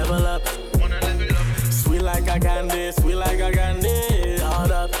fancy. Level up. Sweet like a candy. Sweet like a candy.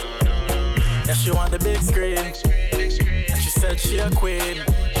 Dolled up. Yeah, she want the big screen. She said she a queen.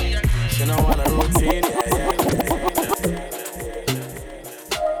 She don't want a routine. Yeah.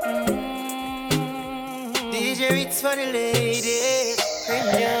 DJ Ritz for the ladies.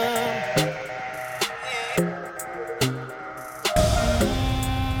 Premium.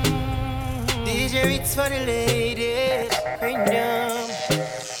 DJ Ritz for the ladies. Premium.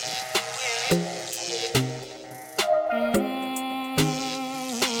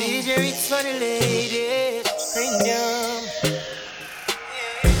 DJ Ritz for the ladies. Premium.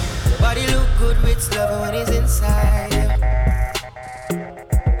 Body look good, Ritz love her when he's inside.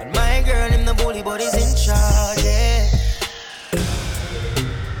 And my girl in the bully, but he's in charge. Yeah.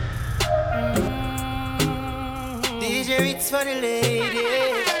 DJ Ritz for the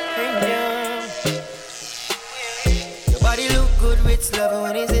ladies. Premium. Your body look good, Ritz love her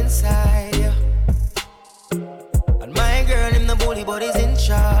when he's inside. Yeah. And my girl in the bully, but he's in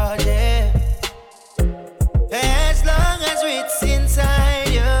charge. Yeah. As long as Ritz inside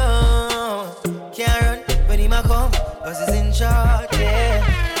you, can't run when he ma come, cause he's in charge, yeah.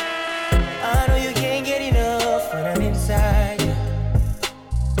 I know you can't get enough when I'm inside you.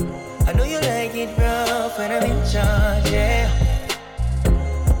 I know you like it rough when I'm in charge, yeah.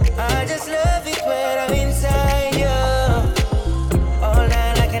 I just love it when I'm inside you. All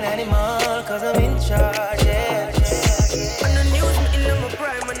night like an animal, cause I'm in charge, yeah. On the news, me in my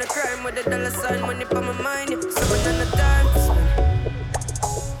prime, on the crime with the dollar sign, money for my mind. Someone on the time for spend.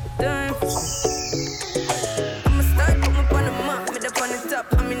 I'ma start, put me on the map, me up on the top.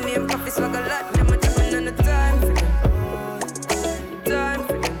 I'm in name, coffee swag a lot, them a jumping on the time for them. Time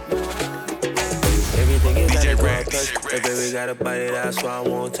for them. Everything is gotta go touch. Hey baby got a body, that's why I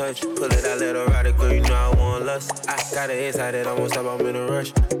won't touch. Pull it out, let her ride it, girl, you know I want lust. I got it inside it, I won't stop, I'm in a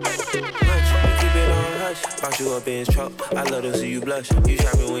rush. Keep it on hush, box you up in his truck. I love to see you blush. You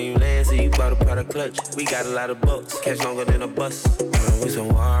shopping when you land, so you bought a product clutch. We got a lot of bucks, catch longer than a bus. We some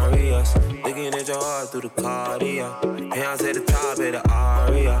warriors, looking at your heart through the cardio. Hands at the top of the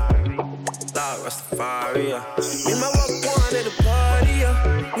aria. Lord Rastafari, me my walk one at the party,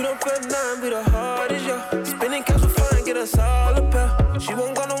 yeah. We don't feel nothing, we the hardest, yeah. Spinning cash for fun, get us all a pair. She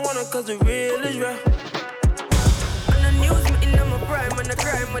won't gonna want it, cause the real is real. On the news, me in my prime, on the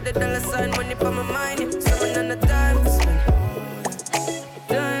crime with the dollar sign, money for my mind. Someone on the time for spend.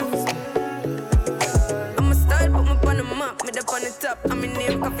 Time for spend.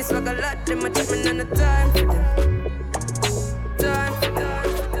 a lot, them a check me on the time for them. Time for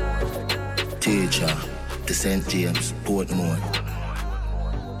them. Teacher, to St. James, Portmore.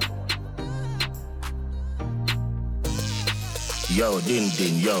 Yo, din,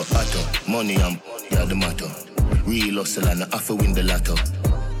 yo, Otto. Money and yeah, the matter. Real hustle and I have to win the lotto.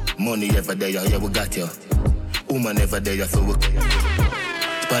 Money ever there, yeah, we got you. Woman ever there, for work.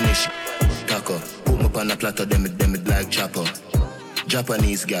 Spanish, taco. Put me on a platter, them it like chopper.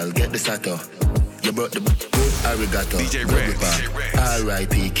 Japanese gal, get the sato. You brought the good arigato. DJ Rex.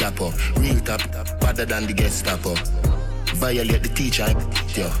 R.I.P. Capo. Real top, better than the Gestapo. Violate the teacher,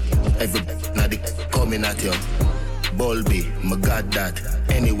 yo. Every now they coming at you. Bulby, my God that.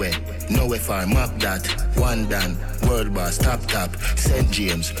 Anyway, nowhere far, map that. One Dan, World Boss, top. St.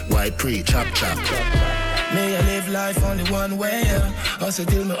 James, why pre, chop. May I live life only one way, yeah. Hustle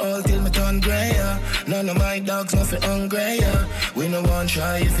till me old, till me turn grey, yeah. None of my dogs nothing hungry, yeah. We no one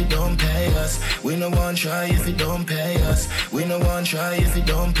try if you don't pay us. We no one try if you don't pay us. We no one try if you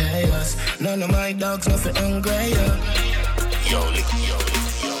don't pay us. None of my dogs nothing hungry, yeah. Yo.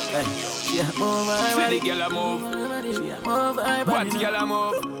 Hey, yeah, move, see the girl a move. What girl a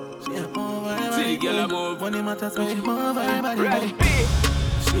move? See the girl a move. Money matters, so she move her body. Ready?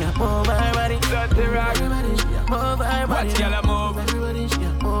 She a move her body. Dirty rock. She a move her body. What girl a move? Everybody, she a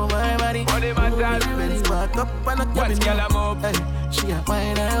move her body. Money matters. Everybody back up and a what girl a move? Hey, she a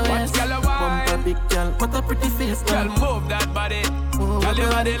wine her what waist. girl a wine? Bump a big girl, what a pretty face, girl. Move that body. Girl, your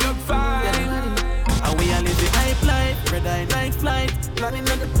body look fine. And we are living hype life, red eye night flight. Planning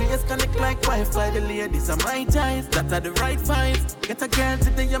on the place, connect like Wi-Fi. The ladies are my ties, that are the right vibes. Get a girl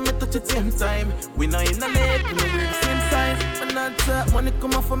today and me touch at the same time. We not in a late, we know we're the same size. But not that money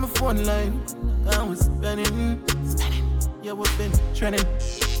come off from my phone line. And we spending. Yeah, we've been trending.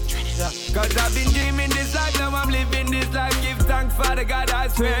 Yeah. Cause I've been dreaming this life, now I'm living this life. Give thanks for the God I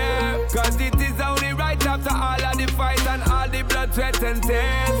swear. Cause it is only right after all of the fight and all the blood, sweat and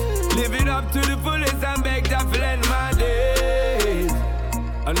tears. Living up to the fullest and beg that to end my days.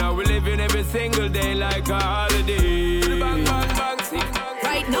 And now we're living every single day like a holiday. Bang, bang, bang, sing.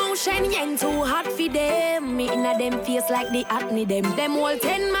 Right now, Shen Yen too hot for them. Me inna them face like the acne them. Them all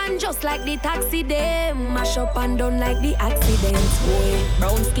 10 man just like the taxi them. Mash up and done like the accidents. Boy,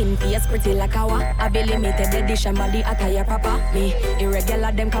 brown skin face pretty like a wa. I be limited edition body attire papa. Me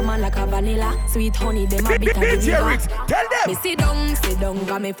irregular them come on like a vanilla. Sweet honey them a bit of DJ tell them. Me sit down,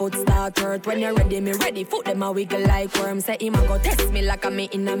 got me foot start hurt. When you're ready, me ready. Foot them a wiggle like worm. Say him a go test me like a me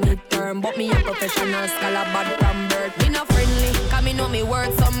in a midterm. But me a professional scholar bad from birth. Me no friendly, cause me know me work.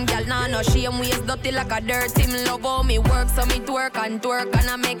 Some gal nah no shame waist dirty like a dirt. Him love how me work, so me twerk and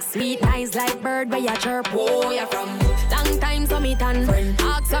I make sweet eyes like bird where you chirp. Whoa, you from long time so me tan friend.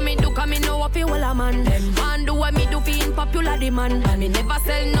 Ask so me do, cause me know what fi wall a man. Man do what me do fi in popular demand. And me never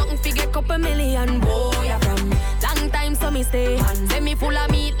sell nothing fi get couple million. Whoa, you from long time so me stay. Say me full of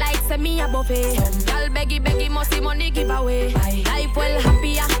meat like say me a buffet. Gal beggy must see money give away. Life well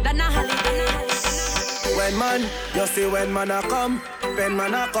happier than a holiday. When man, you see when man a come. When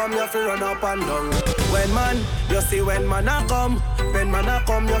man a come, you fi run up and down. When man, you see when man a come. When man a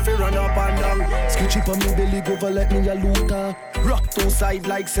come, you fi run up and down. Skitchy pa me belly go over like me a looter. Rock two side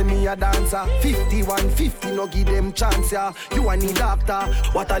like say me a dancer. 51-50 no give them chance ya. You a need doctor,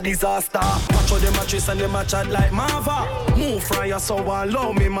 what a disaster. Watch how them a trace and them a chat like Marva. Move from your so and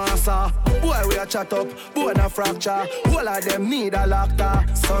love me massa. Boy we a chat up, boy na fracture. All of them need a doctor.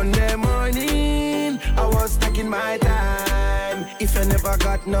 Sunday morning, I was taking my time. If you never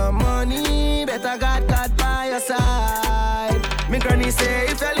got no money, better got God by your side. Me granny say,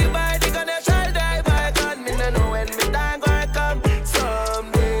 if you live by the gun, you shall die by God. Me no know when me time gonna come.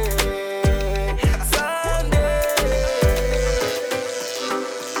 Someday.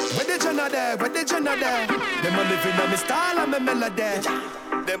 Where the Jenna there? Them a living on me style and me melody.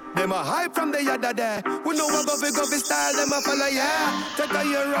 Them a hype from the yada there. We know what govy style, them a follow, yeah. Take a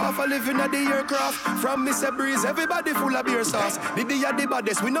year off, a living at the aircraft. From Mr. Breeze, everybody full of beer sauce. The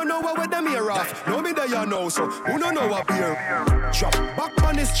baddest, we don't know what them here off. No me there you know, so who don't know what beer. Drop back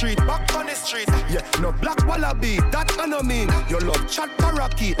on the street. Yeah, no black wallaby, that I no mean. You love chat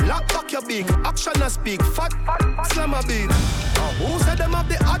parakeet, lock back your beak. Action a speak, fat slam a beat. Who said them have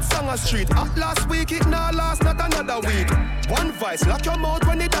the hot song a street? Last week it now last, not another week. One voice, lock your mouth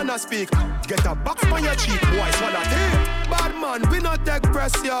when it done a speak. Get a box on your cheek, boys, what a thing. Bad man, we not take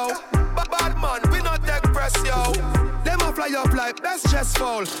press, yo. Bad man, we not take press, yo. Them a fly up like best chest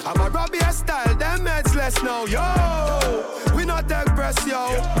fall. I'm a Robbie style, them heads less now, yo. We not take press, yo.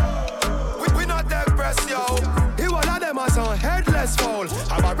 We not take press, yo. He all of them are some headless fall.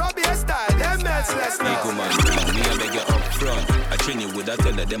 I'm a Robbie style, them heads less now. Me I beg you up front. I train you with I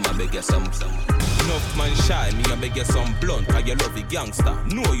tell her them I beg you some. Enough man shy, me I beg you some blunt. Cause you love the gangster,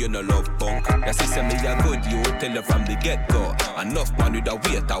 no you no love punk. Your sister me a good, you tell her from the get-go. Enough man with a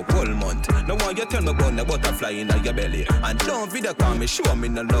wait a whole month. No one you tell me about the butterfly in your belly. And don't video call me, show me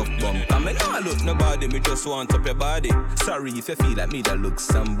no love bump. Cause me nah look nobody, me just want up your body. Sorry if you feel like me that look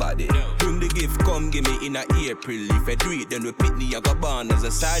somebody. Bring the gift, come give me in a April. If I do it, then repeat me, I got born as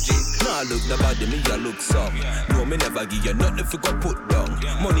a sergeant. Nah look nobody, me I look some. No, me never give you nothing if you go put down.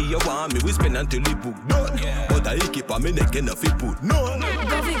 Money you want me, we spend until the book done. But I keep on me neck enough you put no.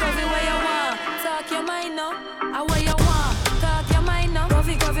 Coffee, where you want? Talk your mind now. I where you want? Talk your mind now.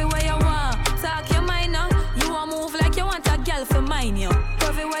 Coffee, where you want? Talk your mind now. You want move like you want a girl for mine, yo.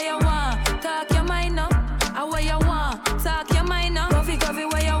 Coffee, where you want? Talk your mind now. I where you want? Talk your mind now. Coffee,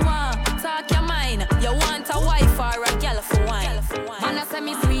 where you want? Talk your mind. You want a wife or a girl for wine? Man, I say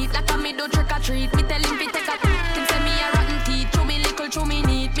me sweet like a me do trick or treat. Me tell him fi take a him say me a rotten teeth. Chew me little, chew me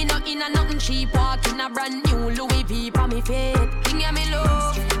neat. Me not in a nothing cheap. Walk in a brand new Louis V pa me feet. Thing ya me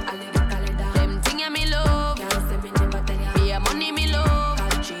love. Them thing ya me love. Be a money me love.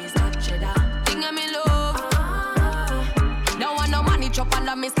 Thing ya me love. No one no money chop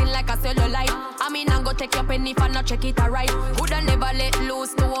under me skin like a cellulite. I mean I go take your penny if I not check it alright. Woulda never let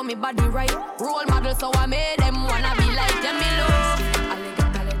loose to hold me body right. Role model so I made them wanna be like them me love.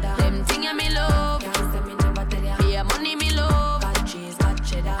 Them thing ya me love. Be a money me love.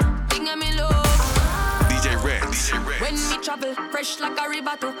 Thing ya me love. DJ Rex. When me travel, fresh like a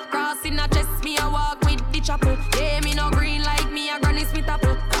river to crossing a chest, me a walk with the chapel. Yeah, me no green like me a Granny Smith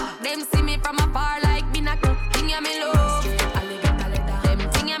apple. Them see me from afar like binacle. Thing ya me love. Them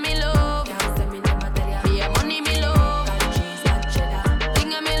thing ya me love. Be a money me love.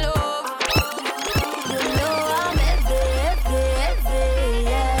 Thing ya me love. You know I'm heavy,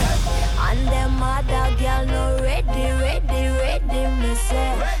 yeah. And them other girl no ready, me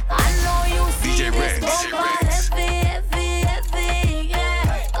say. I know you see DJ this Rex. heavy, yeah.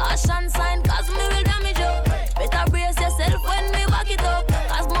 Caution sign, cause me will damage you. Better brace yourself when me walk it up.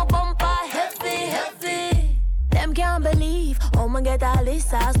 Cause my bumper heavy. Them can't believe how me get all this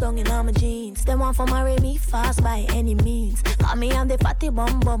sauce down in all my jeans. Them want for marry me fast by any means. Call me on the fatty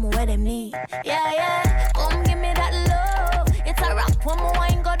bum where them need. Yeah, come give me that love. It's a rap when my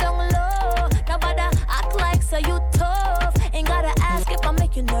wine go down low. Nobody act like so you tough. Ain't gotta ask if I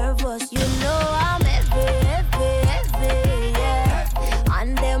make you nervous. You know I'm heavy, yeah.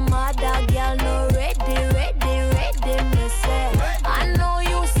 And them other girl no ready, me say. I know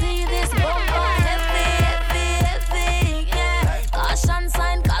you see this bumper heavy, yeah. Caution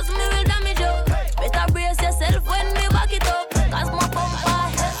sign, cause me will damage you. Better brace yourself when me walk it up. Cause my bumper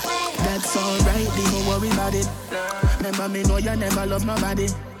heavy. That's alright, don't worry about it. Remember me know you never love nobody.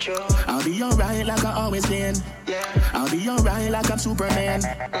 I'll be alright like I always been. I'll be alright like I'm Superman.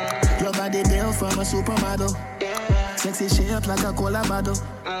 Your body built from a supermodel. Sexy shape like a cola bottle.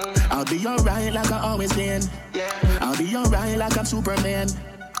 I'll be alright like I always been. I'll be alright like I'm Superman.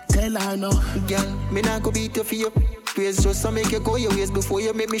 Tell her no. Girl, me not go beat you for your praise. Just to make you go your ways before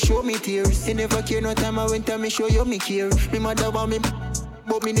you make me show me tears. You never care no time I went and me show you me care. Me mother want me,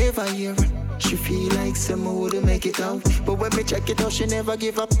 but me never hear. She feel like someone wouldn't make it out. But when me check it out, she never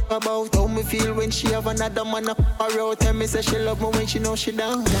give up about how me feel when she have another man up her out. Tell me say she love me when she know she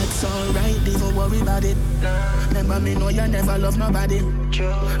down. That's alright, don't worry about it. Remember me know you never love nobody.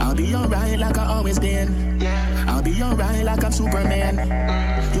 I'll be alright like I always been. I'll be alright like I'm Superman.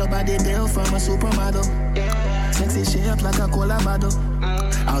 Your body built from a supermodel. Sexy shape like a cola bottle.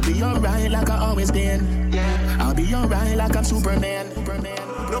 I'll be alright like I always been. I'll be alright like I'm Superman.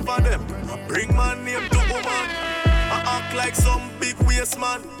 Enough of them bring my name to woman. I act like some big waste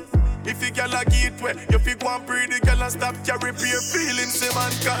man. If you girl a get wet, you fi go and pretty girl and stop carry pure feelings. Say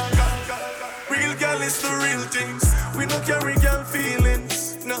man real girl is the real things. We no carry girl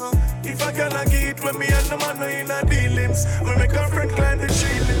feelings. No, if a girl a get wet, me and the man no in a dealings. We make a friend climb the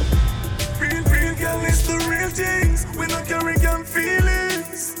ceiling. Real girl is the real things. We no carry girl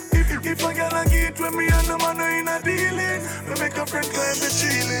feelings. If a girl a get wet, me and the man no in a dealing. We make a friend climb the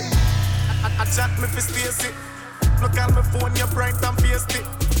ceiling. I chat me for Stacy. Look at my phone, you bright and pasty.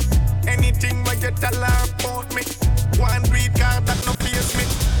 Anything I get alarm about me. One read card that no face me.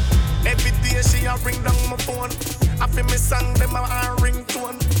 Every day she a ring down my phone. I feel me song them a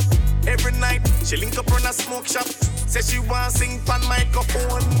ringtone. Every night she link up on a smoke shop. Say she want sing pan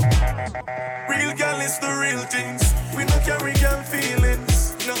microphone. Real girl is the real things. We no carry girl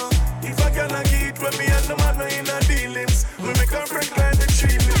feelings. No, if a girl a get with me and the man no in a dealings. We make a friend climb the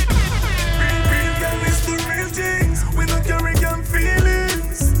ceiling. Real girl is the real things. We no carry girl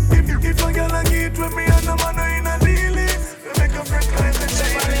feelings. If a girl a get with me and the man no in a dealings. We make a friend climb the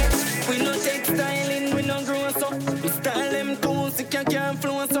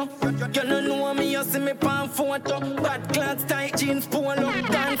see me pan photo. Bad clocks, tight jeans, polo.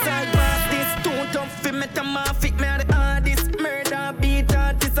 Dance like bass, this too tough for metamorphic. Me are the hardest. Murder beat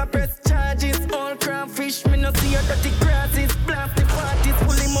artists, I press charges. All crawfish, me no see your dirty grasses. Blast the parties,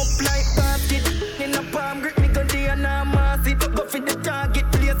 pull him up like basket. In a palm grip, me go there and I'm mass it. Go for the target,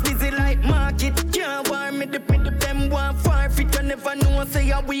 place busy like market. Can't warn me, the them want forfeit. You never know, say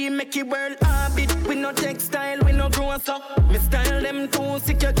how we make it world habit. We no textile, we no grow so. Me style them too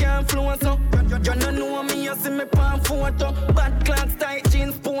sick, you can't flow so. You don't know me, you see me pan photo. Bad clocks, tight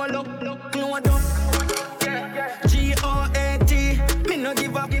jeans, polo. Clothes up. G-O-A-T. Me no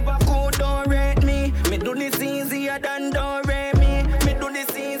give up, code don't rate me. Me do this easier than don't rate me. Me do this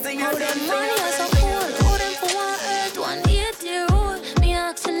easier than money as a whole, hold them for 1 earth, 180-year-old. Me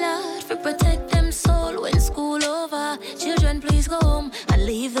ask a lot for protect them soul when school over. Children, please go home and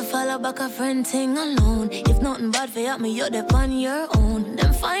leave the follow back a friend thing alone. If nothing bad for me, you're there on your own.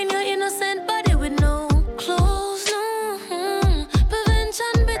 Then find your innocent body with no clothes, no.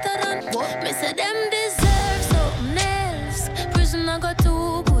 Prevention better than what? Me say them deserve something else. Prison I got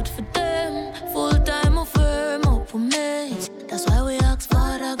too good for them. Full time or firm up with mates. That's why we ask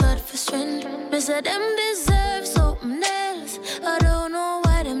Father God for strength. Me say them deserve something else. I don't know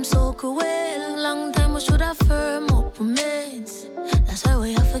why them so cruel. Long time we should have firm up with mates. That's why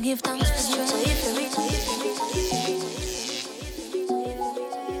we have to give thanks for strength. So if you reach,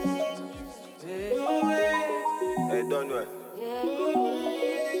 hey, don't do it.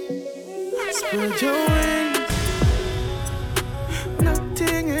 spread your wings.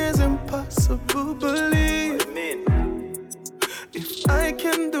 Nothing is impossible, believe. If I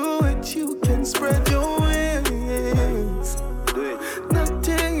can do it, you can spread your wings.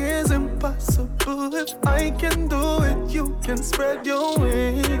 Nothing is impossible. If I can do it, you can spread your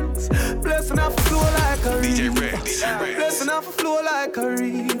wings. Blessing off a flow like a river. Blessing off a flow like a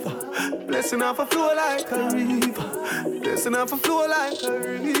river. Blessing off a flow like a river. Blessing off a flow like a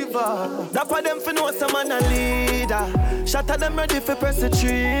river. Dapper them for know some man a leader. Shatter them ready for press the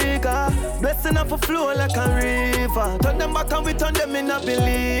trigger. Blessing off a flow like a river. Turn them back and we turn them in a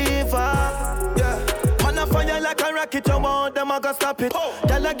believer. Yeah. Man a fire like a rocket, you want them, I gotta stop it.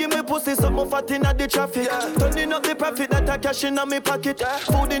 Tell her give me pussy, something fat in the traffic. Turning up the profit that I cash in my pocket.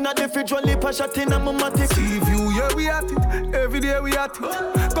 Food in the fridge, one lip a shot in my matic. See view, yeah we at it, every day we at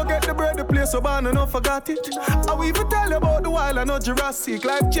it. Go get the bread, the place so bad and I forgot it. I will even tell you about the wild and not Jurassic.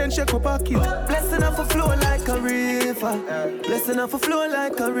 Life change, shake my pocket. Blessing off a flow like a river. Blessing off a flow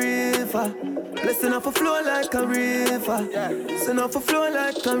like a river. Blessing off a flow like a river. Blessing off a flow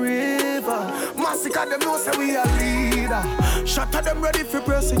like a river. Massacre them know say we a leader. Shatter them ready for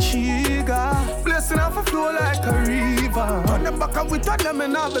press the trigger. Blessing off a flow like a river. Turn them back and we turn them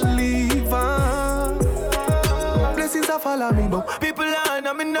in a believer. Blessings are follow me now. People line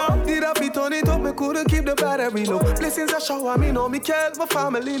on me now. Did I be turn it up? Me couldn't keep the battery low. Blessings are shower me now. Me care my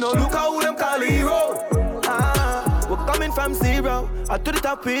family now. Look how them call hero. We're coming from zero, to the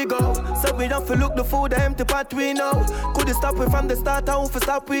top we go. So we don't feel look the food, the empty pot we know. Couldn't stop we from the start, how for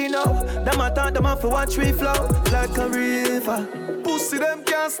stop we know. Them I thought them off for watch we flow. Like a river, pussy them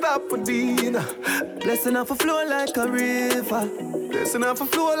can't stop for dinner. Blessing off a flow like a river. Blessing off a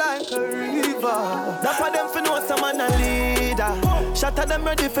flow like a river. That's why them for know some man a leader. Shatter them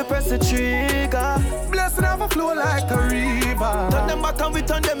ready for press the trigger. Blessing off a flow like a river. Turn them back and we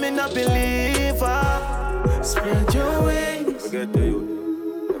turn them in a believer. Spread your wings. Never get to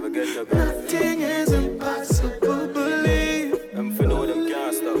you. Never get to you. Nothing is impossible, believe. I'm for know them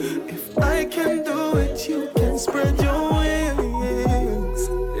can't stop. If I can do it, you can spread your wings.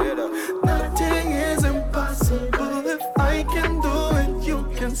 Nothing is impossible. If I can do it, you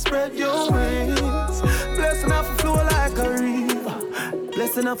can spread your wings. Blessing off a flow like a river.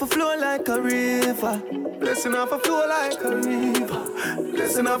 Blessing off a flow like a river. Blessing off a flow like a river.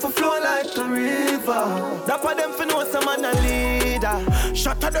 Blessing off a flow like a river. Dapper them for know some man a leader.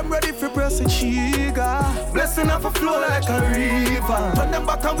 Shatter them ready for press the trigger. Blessing off a flow like a river. Turn them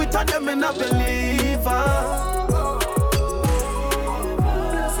back and we turn them in a believer.